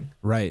military thing.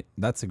 Right.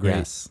 That's a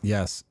great.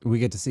 Yes. We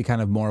get to see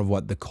kind of more of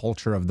what the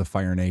culture of the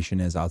Fire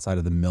Nation is outside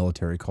of the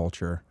military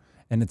culture.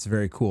 And it's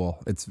very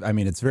cool. It's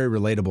very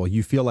relatable.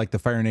 You feel like the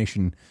Fire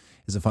Nation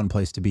is a fun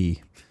place to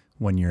be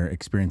when you're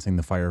experiencing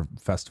the Fire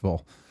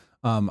Festival.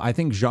 I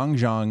think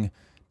Zhang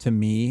to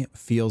me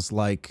feels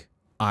like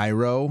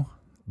Iroh,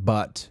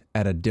 but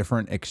at a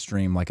different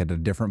extreme, like at a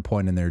different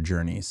point in their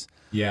journeys.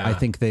 Yeah. I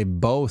think they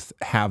both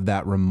have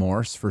that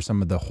remorse for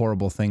some of the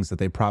horrible things that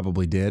they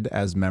probably did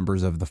as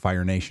members of the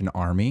Fire Nation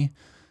army.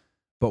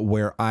 But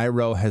where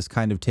Iroh has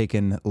kind of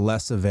taken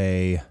less of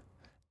a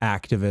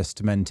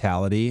activist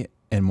mentality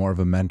and more of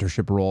a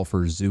mentorship role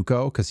for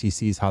Zuko, because he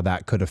sees how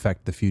that could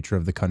affect the future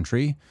of the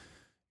country,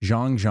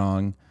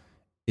 Zhang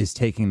is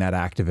taking that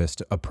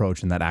activist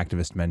approach and that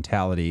activist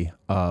mentality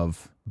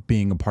of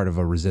being a part of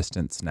a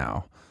resistance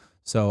now.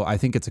 So I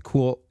think it's a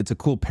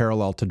cool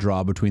parallel to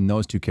draw between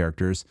those two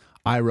characters.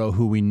 Iroh,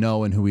 who we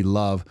know and who we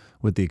love,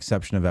 with the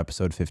exception of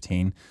episode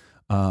 15,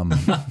 and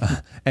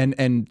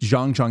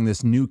Zhang,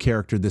 this new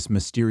character, this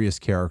mysterious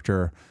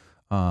character,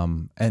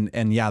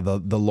 and yeah,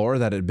 the lore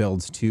that it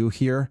builds too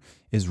here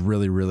is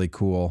really, really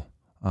cool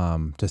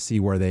to see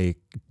where they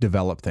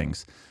develop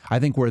things. I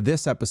think where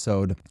this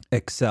episode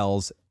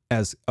excels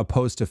as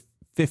opposed to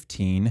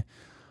 15,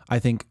 I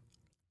think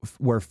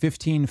where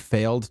 15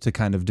 failed to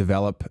kind of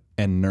develop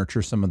and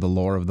nurture some of the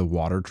lore of the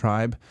Water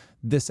Tribe,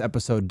 this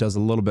episode does a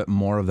little bit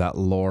more of that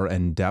lore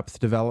and depth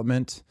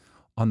development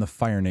on the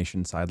Fire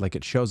Nation side. Like,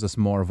 it shows us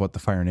more of what the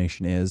Fire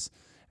Nation is,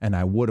 and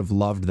I would have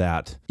loved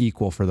that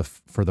equal for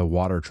the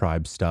Water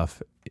Tribe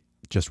stuff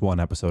just one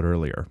episode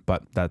earlier,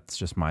 but that's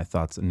just my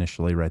thoughts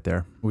initially right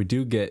there. We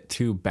do get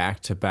 2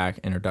 back-to-back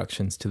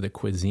introductions to the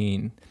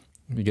cuisine.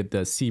 We get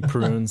the sea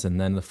prunes and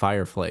then the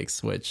fire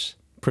flakes, which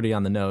pretty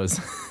on the nose.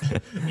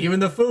 Even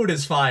the food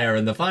is fire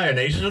in the Fire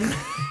Nation.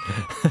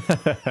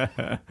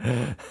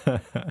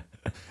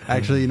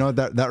 Actually, you know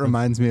what? That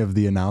reminds me of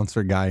the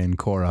announcer guy in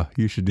Korra.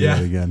 You should do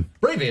that again.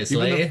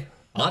 Previously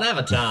on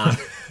Avatar.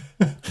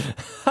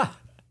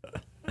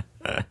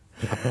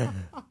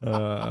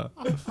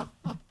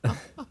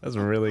 That's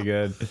really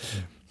good.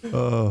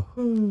 Oh,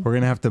 we're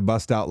gonna have to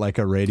bust out like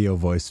a radio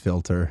voice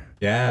filter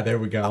Yeah, there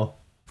we go.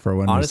 for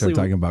when Honestly, we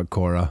start talking about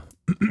Korra.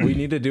 We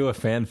need to do a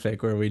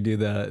fanfic where we do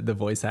the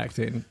voice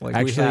acting. Like,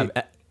 Actually-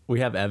 we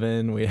have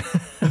Evan. We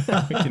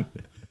can,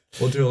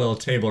 We'll do a little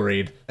table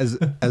read.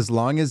 As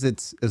long as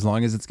it's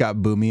got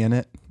Boomy in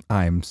it,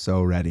 I'm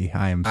so ready.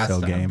 I am so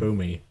game.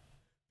 Boomy.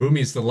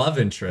 Boomy's the love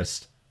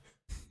interest.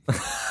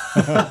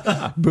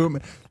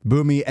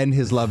 Boomy and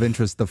his love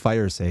interest, the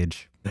Fire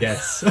Sage.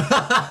 Yes.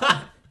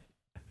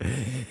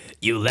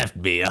 You left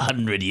me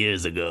 100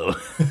 years ago.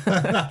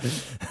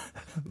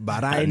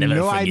 But I I never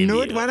knew forgive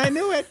it you. when I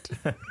knew it.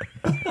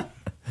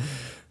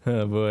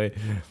 oh boy.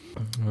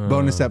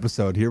 Bonus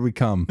episode. Here we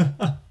come.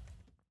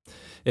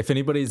 If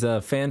anybody's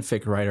a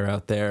fanfic writer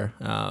out there,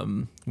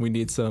 we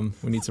need some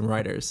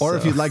writers. Or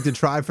if so. you'd like to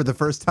try for the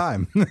first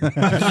time.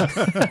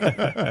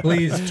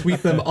 Please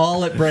tweet them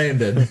all at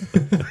Brandon.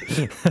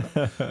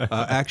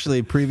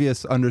 Actually,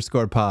 previous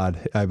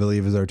 _pod, I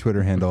believe, is our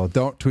Twitter handle.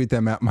 Don't tweet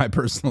them at my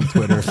personal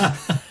Twitter.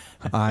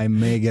 I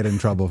may get in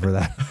trouble for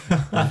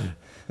that.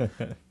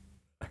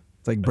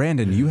 It's like,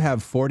 Brandon, you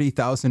have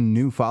 40,000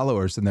 new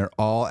followers and they're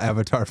all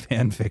Avatar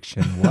fan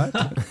fiction. What?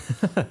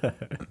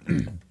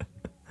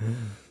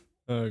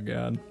 Oh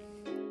god.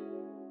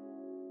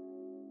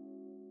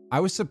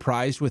 I was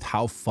surprised with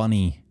how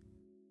funny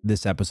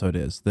this episode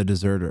is, The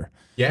Deserter.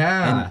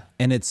 Yeah.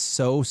 And it's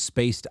so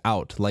spaced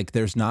out. Like,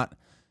 there's not,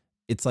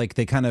 it's like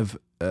they kind of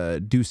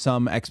do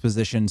some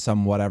exposition,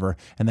 some whatever,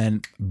 and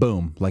then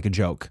boom, like a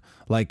joke.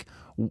 Like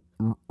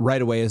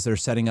right away as they're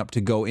setting up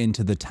to go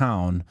into the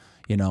town,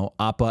 you know,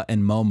 Appa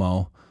and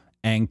Momo,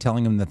 Aang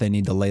telling them that they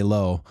need to lay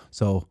low.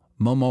 So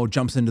Momo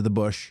jumps into the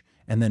bush,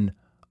 and then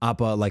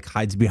Appa like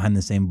hides behind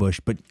the same bush,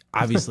 but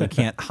obviously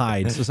can't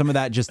hide. So some of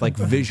that just like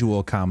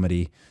visual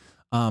comedy.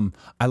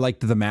 I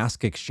liked the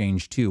mask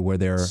exchange too, where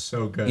they're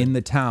so good. in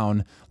the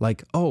town,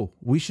 like, oh,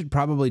 we should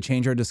probably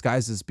change our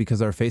disguises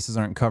because our faces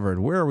aren't covered.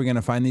 Where are we going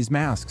to find these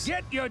masks?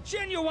 Get your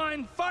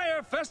genuine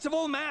Fire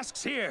Festival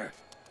masks here.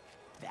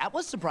 That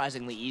was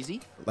surprisingly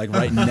easy. Like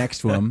right next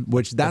to him,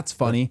 which that's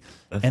funny.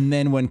 And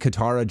then when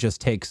Katara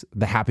just takes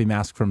the happy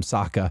mask from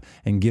Sokka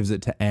and gives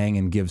it to Aang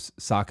and gives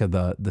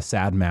Sokka the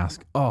sad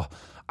mask. Oh,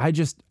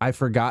 I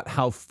forgot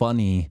how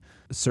funny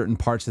certain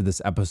parts of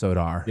this episode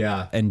are.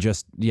 Yeah. And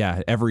just,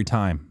 yeah, every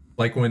time.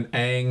 Like when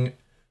Aang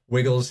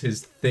wiggles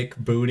his thick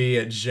booty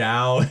at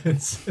Zhao.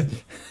 It's,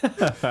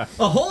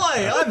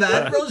 ahoy, I'm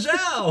Admiral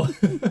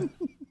Zhao.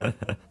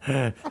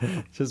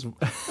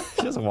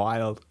 just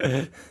wild.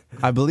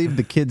 I believe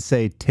the kids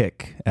say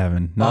tick,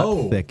 Evan.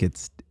 Not thick,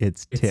 it's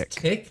tick. It's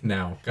tick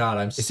now. God,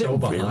 I'm so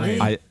behind.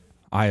 Really?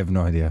 I have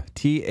no idea.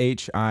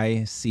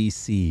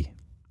 THICC.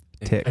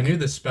 Tick. I knew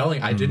the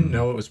spelling. I didn't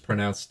know it was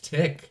pronounced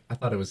tick. I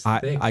thought it was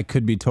thick. I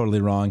could be totally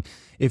wrong.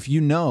 If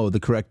you know the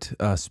correct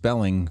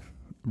spelling,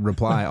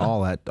 reply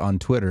all on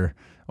Twitter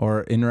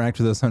or interact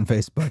with us on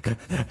Facebook.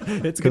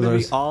 It's going to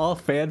be all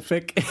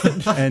fanfic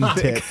and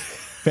tick.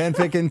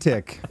 Fanfic and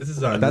tick. This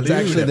is our That's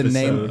actually the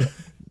name.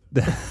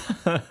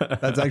 episode.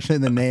 That's actually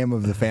the name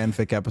of the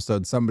fanfic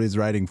episode somebody's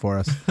writing for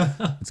us.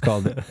 It's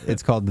called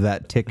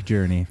That Tick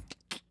Journey.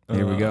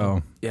 Here we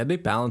go. Yeah, they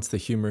balance the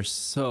humor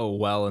so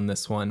well in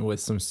this one with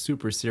some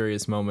super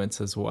serious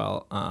moments as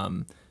well.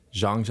 Zhang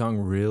Zhang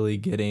really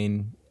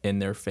getting in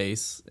their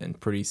face and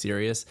pretty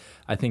serious.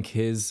 I think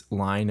his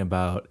line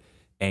about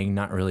Aang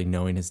not really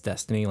knowing his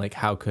destiny, like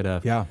how could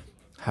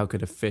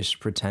a fish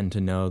pretend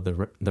to know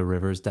the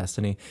river's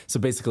destiny? So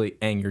basically,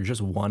 Aang, you're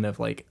just one of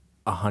like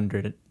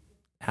 100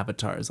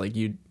 avatars. Like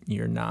you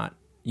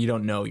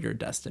don't know your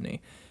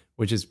destiny,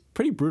 which is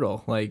pretty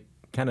brutal. Like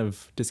kind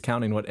of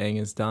discounting what Aang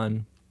has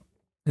done.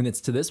 And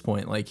it's to this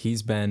point, like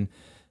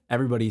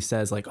everybody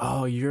says like,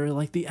 oh, you're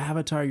like the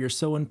Avatar, you're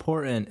so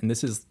important. And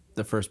this is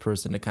the first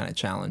person to kind of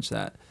challenge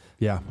that.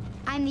 Yeah.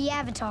 I'm the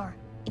Avatar.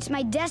 It's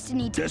my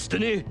destiny to...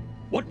 Destiny?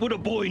 What would a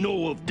boy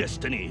know of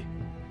destiny?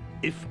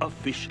 If a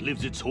fish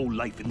lives its whole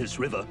life in this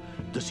river,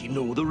 does he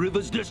know the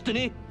river's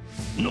destiny?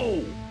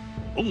 No.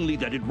 Only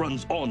that it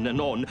runs on and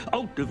on,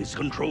 out of his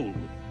control.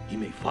 He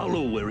may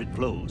follow where it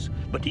flows,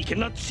 but he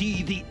cannot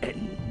see the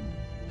end.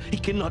 He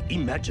cannot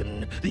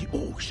imagine the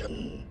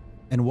ocean.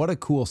 And what a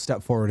cool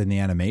step forward in the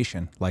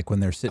animation. Like when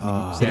they're sitting in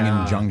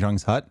Zhang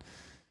Zhang's hut,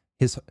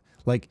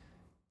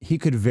 he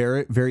could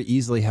very, very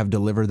easily have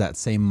delivered that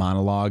same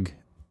monologue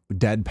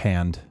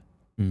deadpanned.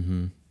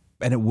 Mm-hmm.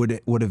 And it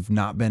would have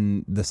not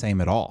been the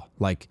same at all.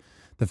 Like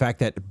the fact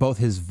that both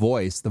his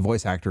voice, the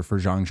voice actor for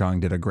Zhang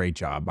Zhang did a great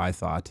job, I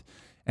thought.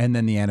 And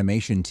then the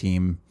animation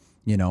team,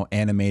 you know,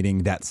 animating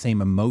that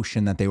same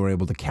emotion that they were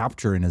able to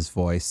capture in his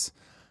voice.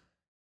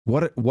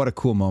 What a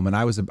cool moment.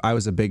 I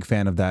was a big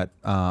fan of that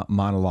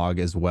monologue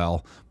as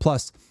well.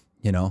 Plus,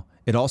 you know,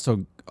 it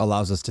also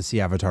allows us to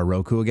see Avatar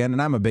Roku again, and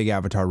I'm a big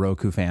Avatar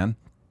Roku fan.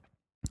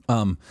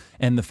 And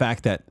the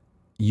fact that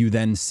you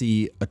then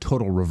see a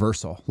total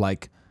reversal,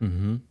 like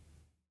Zhang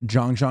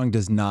Zhang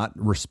does not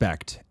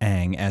respect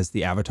Aang as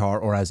the Avatar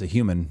or as a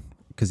human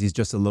because he's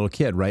just a little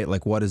kid, right?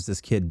 Like, what has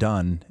this kid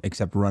done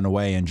except run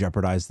away and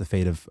jeopardize the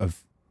fate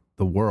of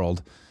the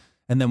world?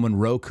 And then when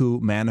Roku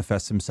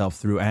manifests himself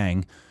through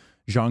Aang,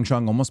 Zhang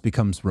Zhang almost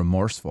becomes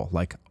remorseful,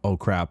 like, oh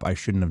crap, I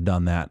shouldn't have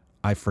done that.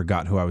 I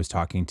forgot who I was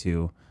talking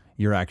to.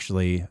 You're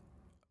actually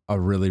a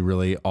really,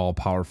 really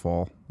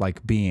all-powerful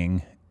like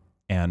being,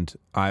 and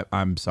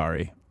I'm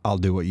sorry. I'll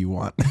do what you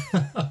want.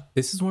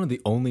 This is one of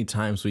the only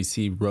times we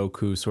see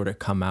Roku sort of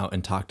come out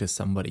and talk to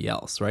somebody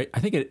else, right? I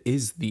think it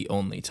is the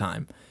only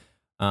time.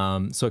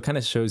 So it kind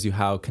of shows you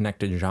how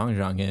connected Zhang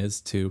Zhang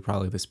is to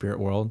probably the spirit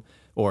world,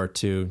 or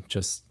to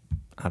just,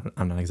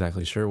 I'm not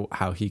exactly sure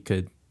how he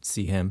could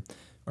see him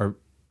or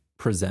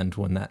present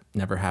when that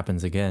never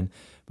happens again.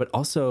 But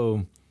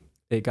also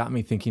it got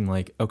me thinking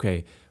like,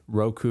 okay,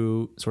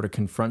 Roku sort of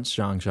confronts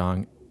Zhang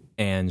Zhang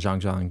and Zhang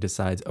Zhang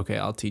decides, okay,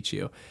 I'll teach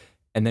you.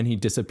 And then he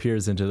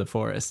disappears into the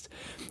forest.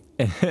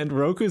 And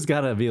Roku's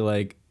got to be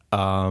like,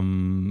 well,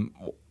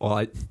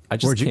 I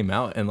just came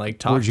out and like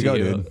talked to you. Where'd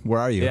you go, dude? Where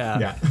are you?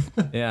 Yeah.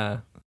 Yeah.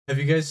 Have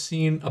you guys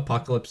seen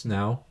Apocalypse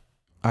Now?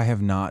 I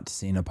have not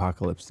seen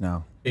Apocalypse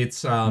Now.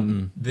 It's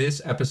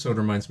this episode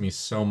reminds me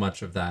so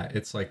much of that.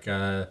 It's like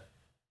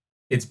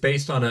it's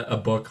based on a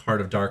book,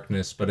 Heart of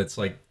Darkness, but it's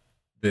like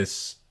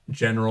this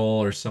general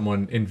or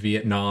someone in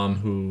Vietnam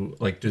who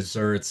like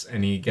deserts,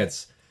 and he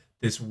gets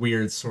this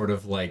weird sort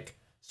of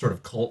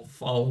cult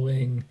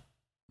following.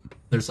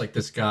 There's like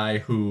this guy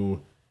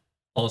who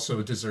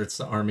also deserts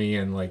the army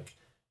and like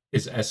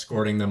is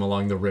escorting them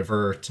along the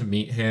river to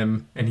meet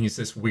him, and he's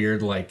this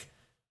weird like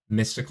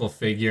mystical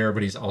figure,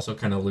 but he's also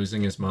kind of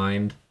losing his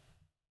mind.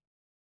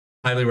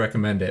 Highly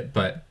recommend it,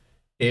 but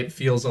it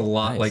feels a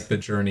lot like the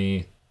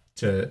journey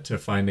to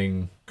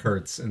finding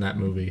Kurtz in that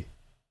movie.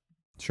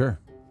 Sure.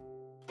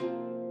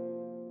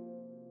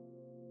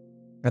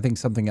 I think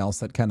something else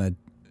that kind of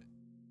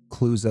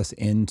clues us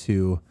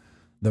into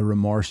the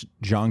remorse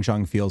Zhang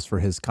Zhang feels for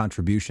his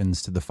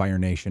contributions to the Fire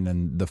Nation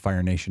and the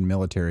Fire Nation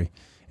military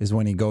is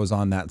when he goes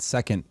on that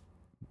second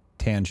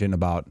tangent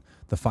about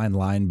the fine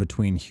line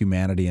between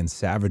humanity and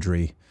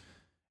savagery,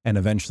 and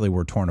eventually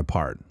we're torn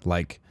apart.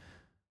 Like,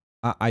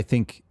 I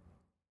think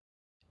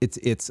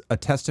it's a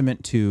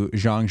testament to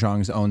Zhang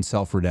Zhang's own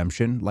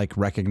self-redemption, like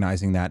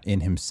recognizing that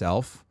in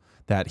himself,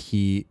 that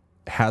he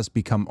has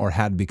become or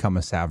had become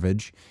a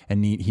savage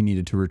and he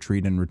needed to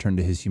retreat and return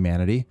to his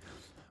humanity.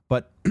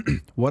 But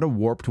what a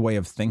warped way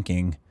of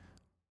thinking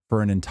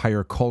for an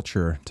entire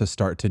culture to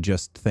start to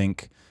just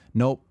think,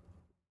 nope,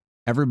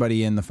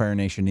 everybody in the Fire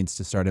Nation needs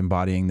to start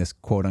embodying this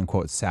quote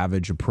unquote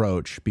savage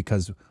approach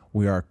because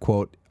we are,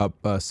 quote,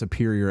 a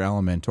superior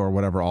element, or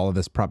whatever, all of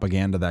this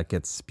propaganda that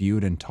gets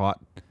spewed and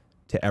taught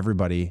to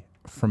everybody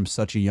from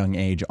such a young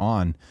age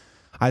on.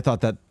 I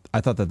thought that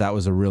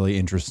was a really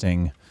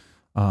interesting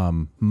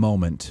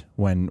moment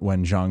when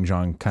Zhang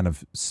Zhang kind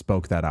of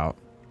spoke that out.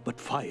 But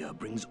fire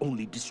brings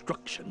only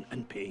destruction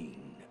and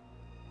pain.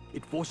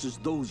 It forces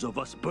those of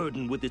us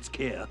burdened with its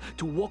care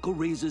to walk a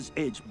razor's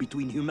edge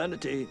between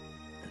humanity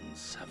and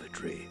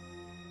savagery.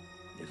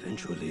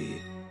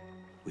 Eventually,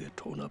 we are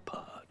torn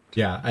apart.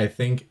 Yeah, I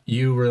think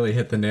you really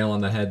hit the nail on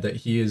the head that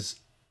he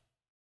is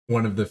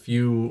one of the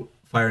few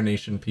Fire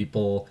Nation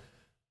people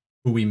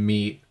who we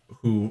meet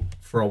who,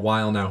 for a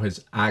while now,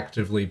 has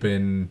actively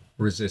been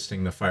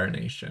resisting the Fire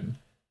Nation.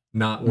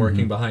 Not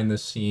working behind the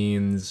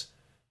scenes,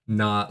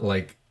 not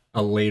like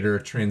a later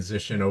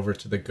transition over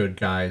to the good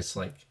guys.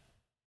 Like,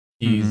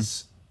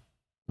 he's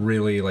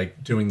really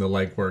like doing the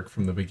legwork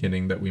from the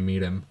beginning that we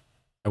meet him.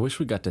 I wish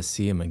we got to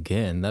see him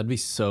again. That'd be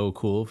so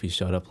cool if he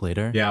showed up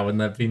later. Yeah, wouldn't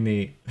that be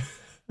neat?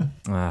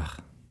 Ah,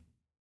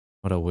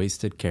 what a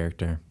wasted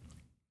character.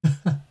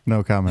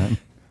 No comment.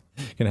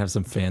 Gonna have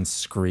some fans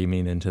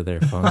screaming into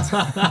their phones.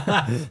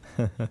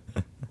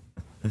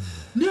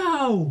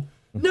 No!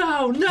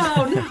 God,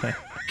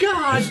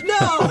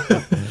 no!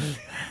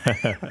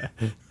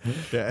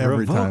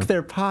 Revoke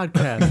their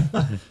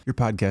podcast. Your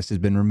podcast has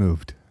been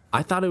removed.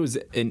 I thought it was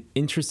an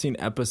interesting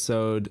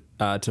episode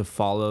to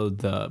follow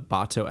the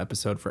Bato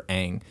episode for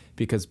Aang,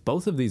 because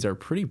both of these are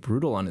pretty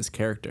brutal on his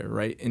character,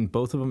 right? In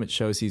both of them, it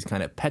shows he's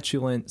kind of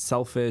petulant,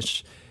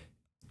 selfish,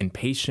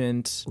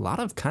 impatient, a lot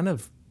of kind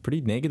of pretty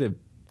negative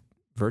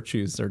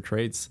virtues or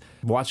traits.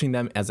 Watching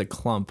them as a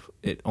clump,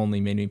 it only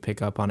made me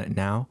pick up on it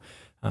now,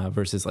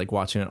 versus like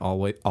watching it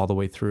all the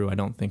way through. I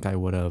don't think I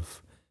would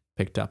have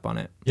picked up on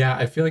it. Yeah,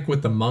 I feel like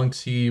with the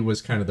monks, he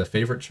was kind of the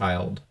favorite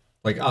child.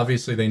 Like,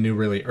 obviously, they knew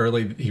really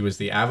early that he was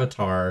the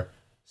Avatar,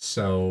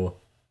 so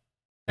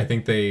I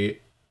think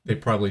they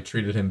probably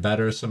treated him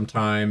better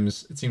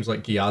sometimes. It seems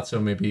like Gyatso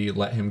maybe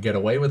let him get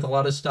away with a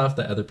lot of stuff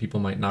that other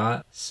people might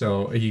not.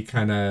 So he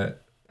kind of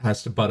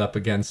has to butt up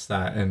against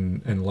that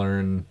and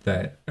learn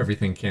that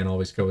everything can't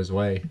always go his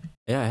way.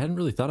 Yeah, I hadn't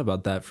really thought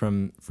about that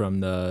from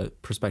the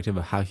perspective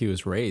of how he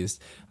was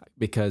raised,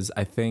 because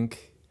I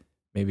think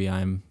maybe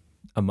I'm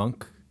a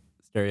monk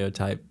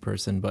stereotype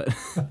person, but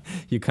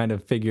you kind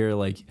of figure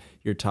like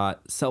you're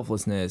taught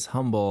selflessness,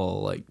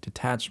 humble, like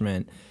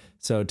detachment.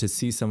 So to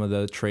see some of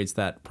the traits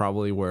that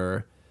probably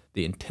were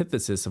the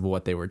antithesis of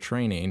what they were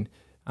training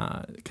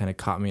kind of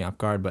caught me off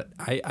guard. But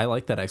I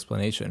like that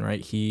explanation, right?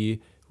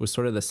 He was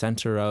sort of the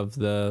center of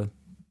the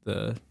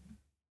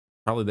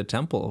probably the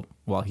temple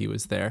while he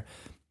was there.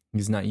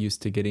 He's not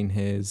used to getting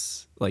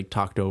his like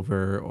talked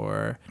over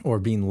or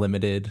being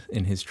limited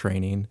in his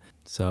training.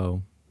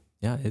 So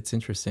yeah, it's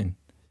interesting.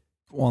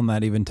 Well, and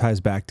that even ties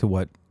back to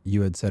what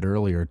you had said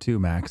earlier too,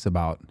 Max,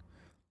 about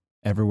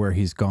everywhere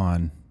he's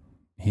gone,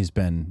 he's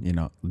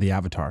been, the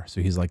Avatar.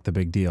 So he's like the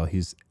big deal.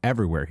 He's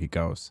everywhere he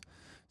goes.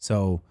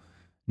 So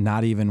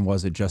not even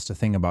was it just a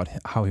thing about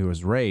how he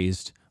was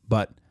raised,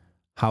 but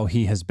how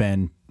he has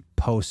been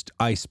post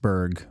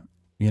iceberg.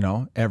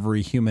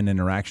 Every human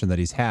interaction that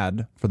he's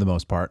had, for the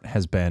most part,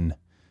 has been,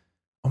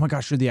 oh my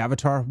gosh, you're the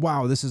Avatar.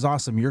 Wow, this is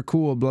awesome. You're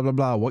cool, blah, blah,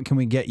 blah. What can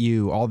we get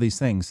you? All these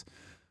things.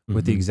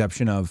 With the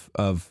exception of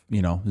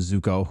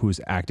Zuko, who's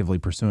actively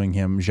pursuing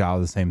him, Zhao,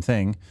 the same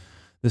thing.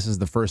 This is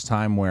the first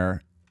time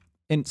where,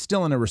 and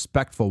still in a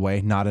respectful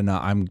way, not in a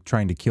I'm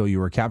trying to kill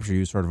you or capture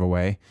you sort of a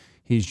way,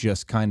 he's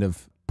just kind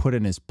of put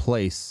in his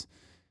place,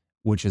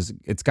 which is,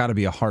 it's got to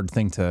be a hard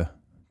thing to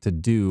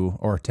do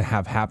or to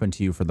have happen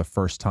to you for the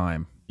first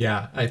time.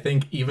 Yeah, I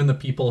think even the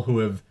people who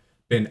have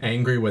been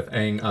angry with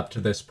Aang up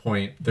to this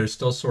point, they're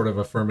still sort of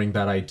affirming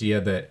that idea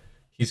that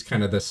he's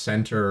kind of the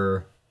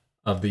center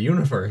of the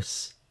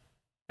universe.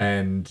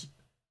 And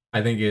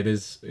I think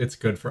it's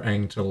good for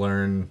Aang to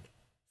learn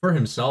for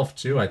himself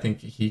too. I think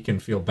he can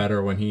feel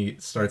better when he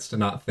starts to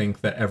not think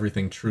that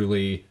everything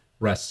truly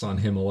rests on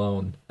him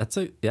alone. That's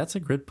a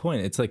good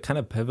point. It's like kind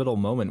of pivotal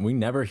moment. We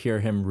never hear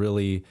him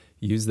really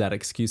use that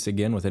excuse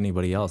again with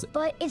anybody else.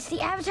 But it's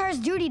the Avatar's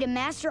duty to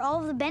master all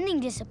of the bending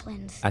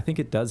disciplines. I think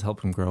it does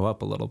help him grow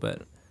up a little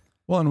bit.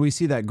 Well, and we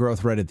see that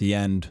growth right at the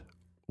end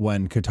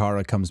when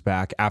Katara comes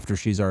back after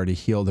she's already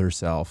healed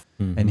herself.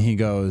 And he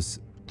goes,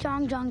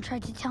 Zhang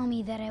tried to tell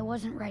me that I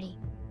wasn't ready.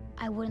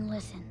 I wouldn't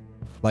listen.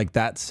 like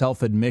that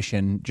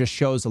self-admission just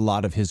shows a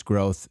lot of his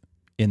growth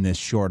in this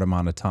short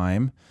amount of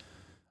time.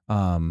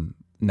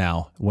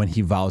 Now, when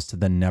he vows to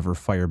then never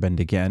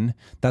firebend again,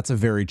 that's a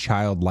very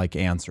childlike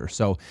answer.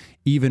 So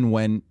even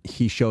when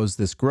he shows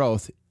this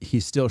growth, he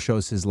still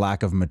shows his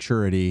lack of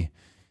maturity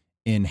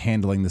in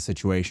handling the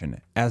situation.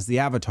 As the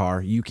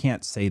Avatar, you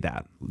can't say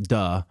that.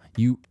 Duh.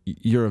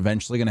 You're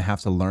eventually going to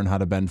have to learn how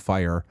to bend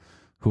fire.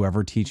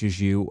 Whoever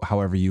teaches you,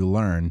 however you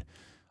learn,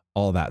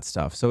 all that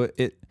stuff. So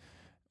it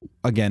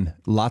again,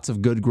 lots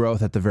of good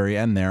growth at the very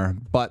end there,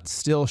 but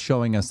still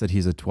showing us that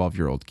he's a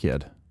 12-year-old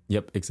kid.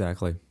 Yep,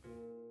 exactly.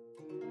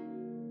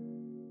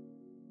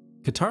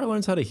 Katara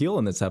learns how to heal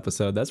in this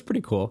episode. That's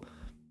pretty cool.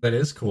 That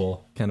is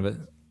cool. Kind of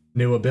a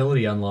new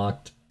ability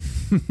unlocked.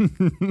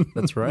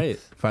 That's right.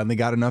 Finally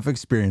got enough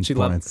experience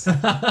points.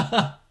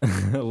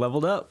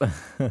 Leveled up.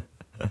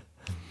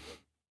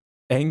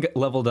 Aang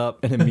leveled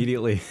up and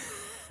immediately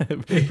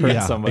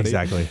hurt somebody.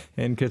 Exactly.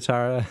 And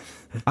Katara.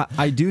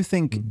 I do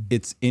think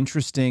it's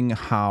interesting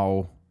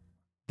how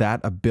that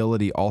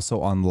ability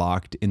also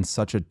unlocked in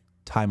such a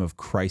time of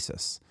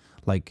crisis.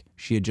 Like,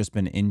 she had just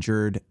been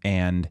injured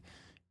and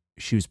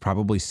she was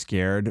probably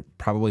scared,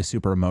 probably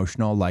super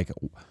emotional, like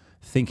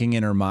thinking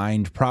in her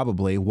mind,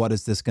 probably, what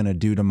is this going to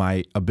do to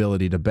my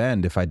ability to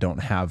bend if I don't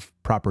have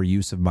proper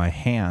use of my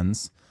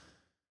hands?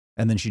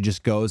 And then she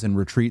just goes and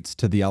retreats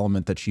to the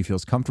element that she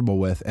feels comfortable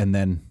with. And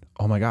then,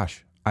 oh my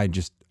gosh, I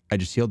just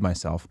healed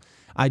myself.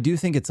 I do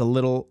think it's a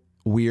little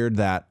weird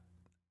that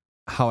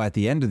how at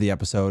the end of the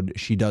episode,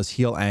 she does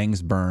heal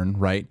Aang's burn,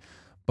 right?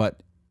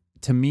 But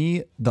to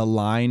me, the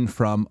line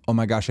from, oh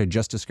my gosh, I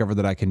just discovered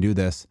that I can do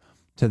this,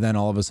 to then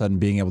all of a sudden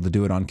being able to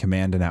do it on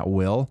command and at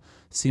will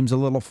seems a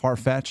little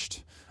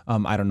far-fetched.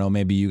 I don't know,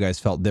 maybe you guys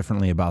felt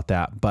differently about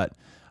that, but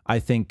I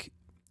think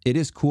it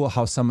is cool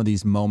how some of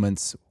these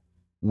moments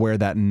where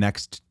that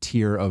next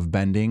tier of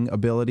bending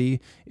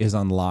ability is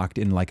unlocked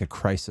in like a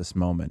crisis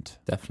moment.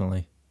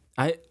 Definitely.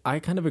 I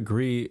kind of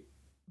agree,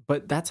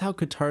 but that's how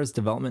Katara's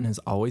development has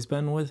always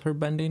been with her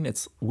bending.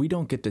 We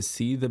don't get to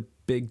see the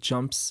big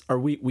jumps, or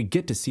we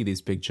get to see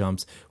these big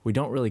jumps. We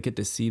don't really get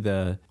to see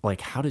the,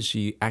 like, how does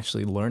she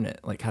actually learn it?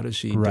 Like, how does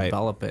she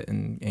develop it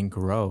and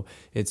grow?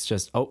 It's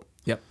just, oh,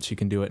 yep, she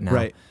can do it now.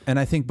 Right. And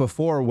I think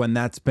before, when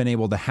that's been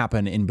able to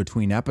happen in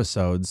between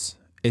episodes,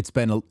 it's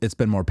been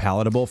more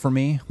palatable for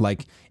me.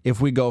 Like, if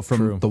we go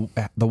from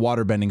the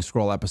waterbending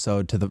scroll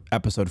episode to the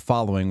episode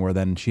following, where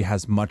then she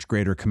has much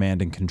greater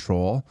command and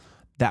control,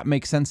 that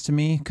makes sense to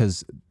me,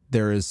 because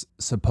there is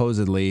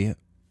supposedly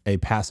a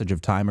passage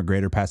of time, a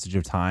greater passage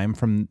of time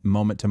from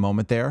moment to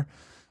moment there.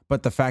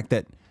 But the fact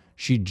that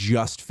she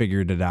just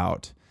figured it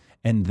out,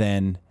 and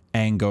then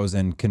Aang goes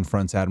and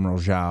confronts Admiral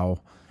Zhao,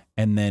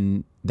 and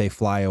then they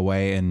fly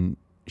away and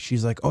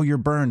she's like, oh, you're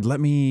burned. Let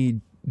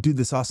me do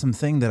this awesome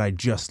thing that I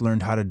just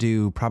learned how to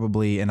do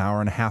probably an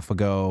hour and a half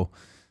ago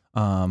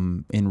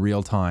in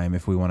real time,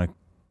 if we want to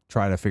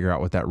try to figure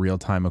out what that real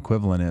time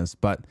equivalent is.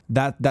 But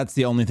that's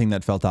the only thing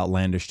that felt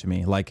outlandish to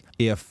me. Like,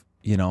 if,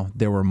 you know,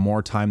 there were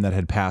more time that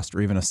had passed,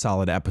 or even a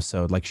solid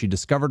episode, like she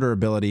discovered her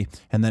ability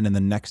and then in the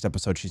next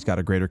episode she's got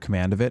a greater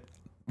command of it,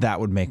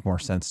 that would make more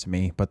sense to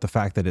me. But the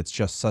fact that it's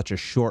just such a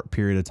short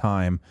period of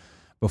time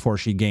before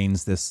she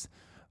gains this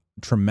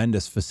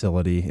tremendous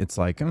facility, it's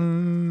like,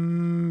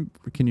 can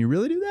you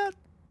really do that?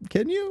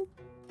 Can you?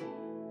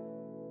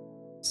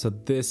 So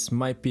this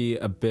might be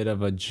a bit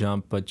of a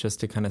jump, but just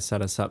to kind of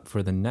set us up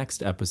for the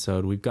next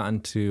episode, we've gotten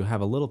to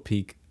have a little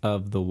peek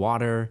of the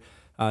Water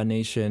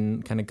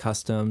Nation kind of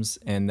customs,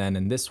 and then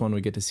in this one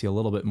we get to see a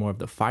little bit more of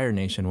the Fire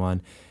Nation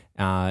one,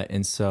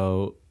 and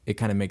so it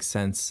kind of makes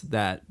sense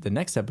that the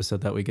next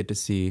episode that we get to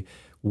see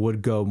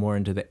would go more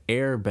into the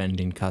air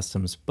bending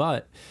customs,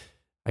 but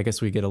I guess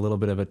we get a little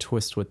bit of a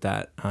twist with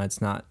that.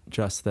 It's not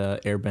just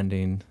the air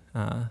bending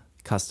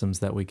customs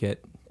that we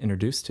get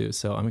introduced to,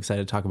 so I'm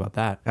excited to talk about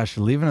that. Gosh,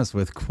 you're leaving us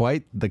with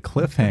quite the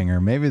cliffhanger.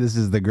 Maybe this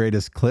is the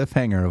greatest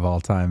cliffhanger of all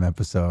time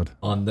episode.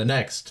 On the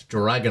next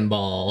Dragon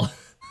Ball.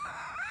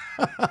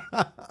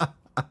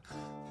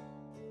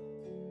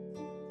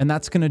 And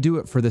that's going to do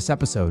it for this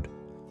episode.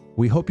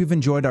 We hope you've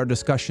enjoyed our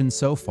discussion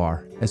so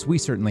far, as we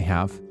certainly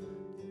have.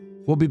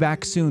 We'll be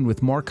back soon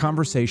with more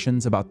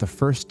conversations about the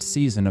first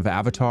season of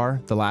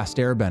Avatar: The Last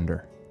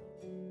Airbender.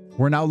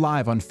 We're now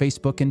live on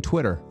Facebook and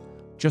Twitter.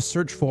 Just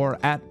search for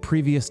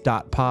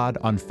 @previous.pod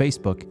on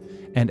Facebook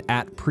and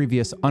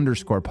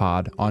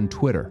 @previous_pod on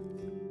Twitter.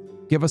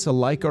 Give us a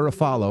like or a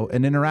follow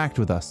and interact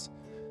with us.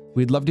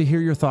 We'd love to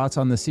hear your thoughts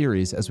on the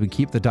series as we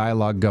keep the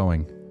dialogue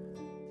going.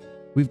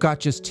 We've got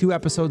just 2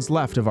 episodes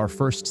left of our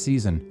first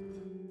season.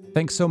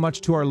 Thanks so much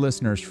to our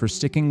listeners for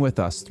sticking with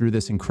us through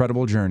this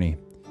incredible journey.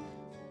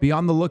 Be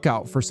on the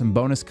lookout for some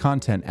bonus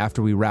content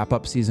after we wrap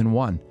up Season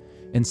 1,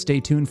 and stay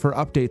tuned for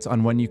updates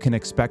on when you can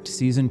expect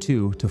Season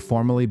 2 to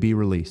formally be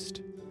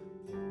released.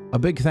 A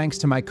big thanks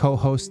to my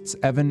co-hosts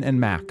Evan and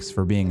Max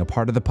for being a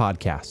part of the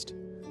podcast.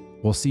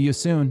 We'll see you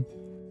soon.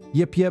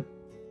 Yip yip.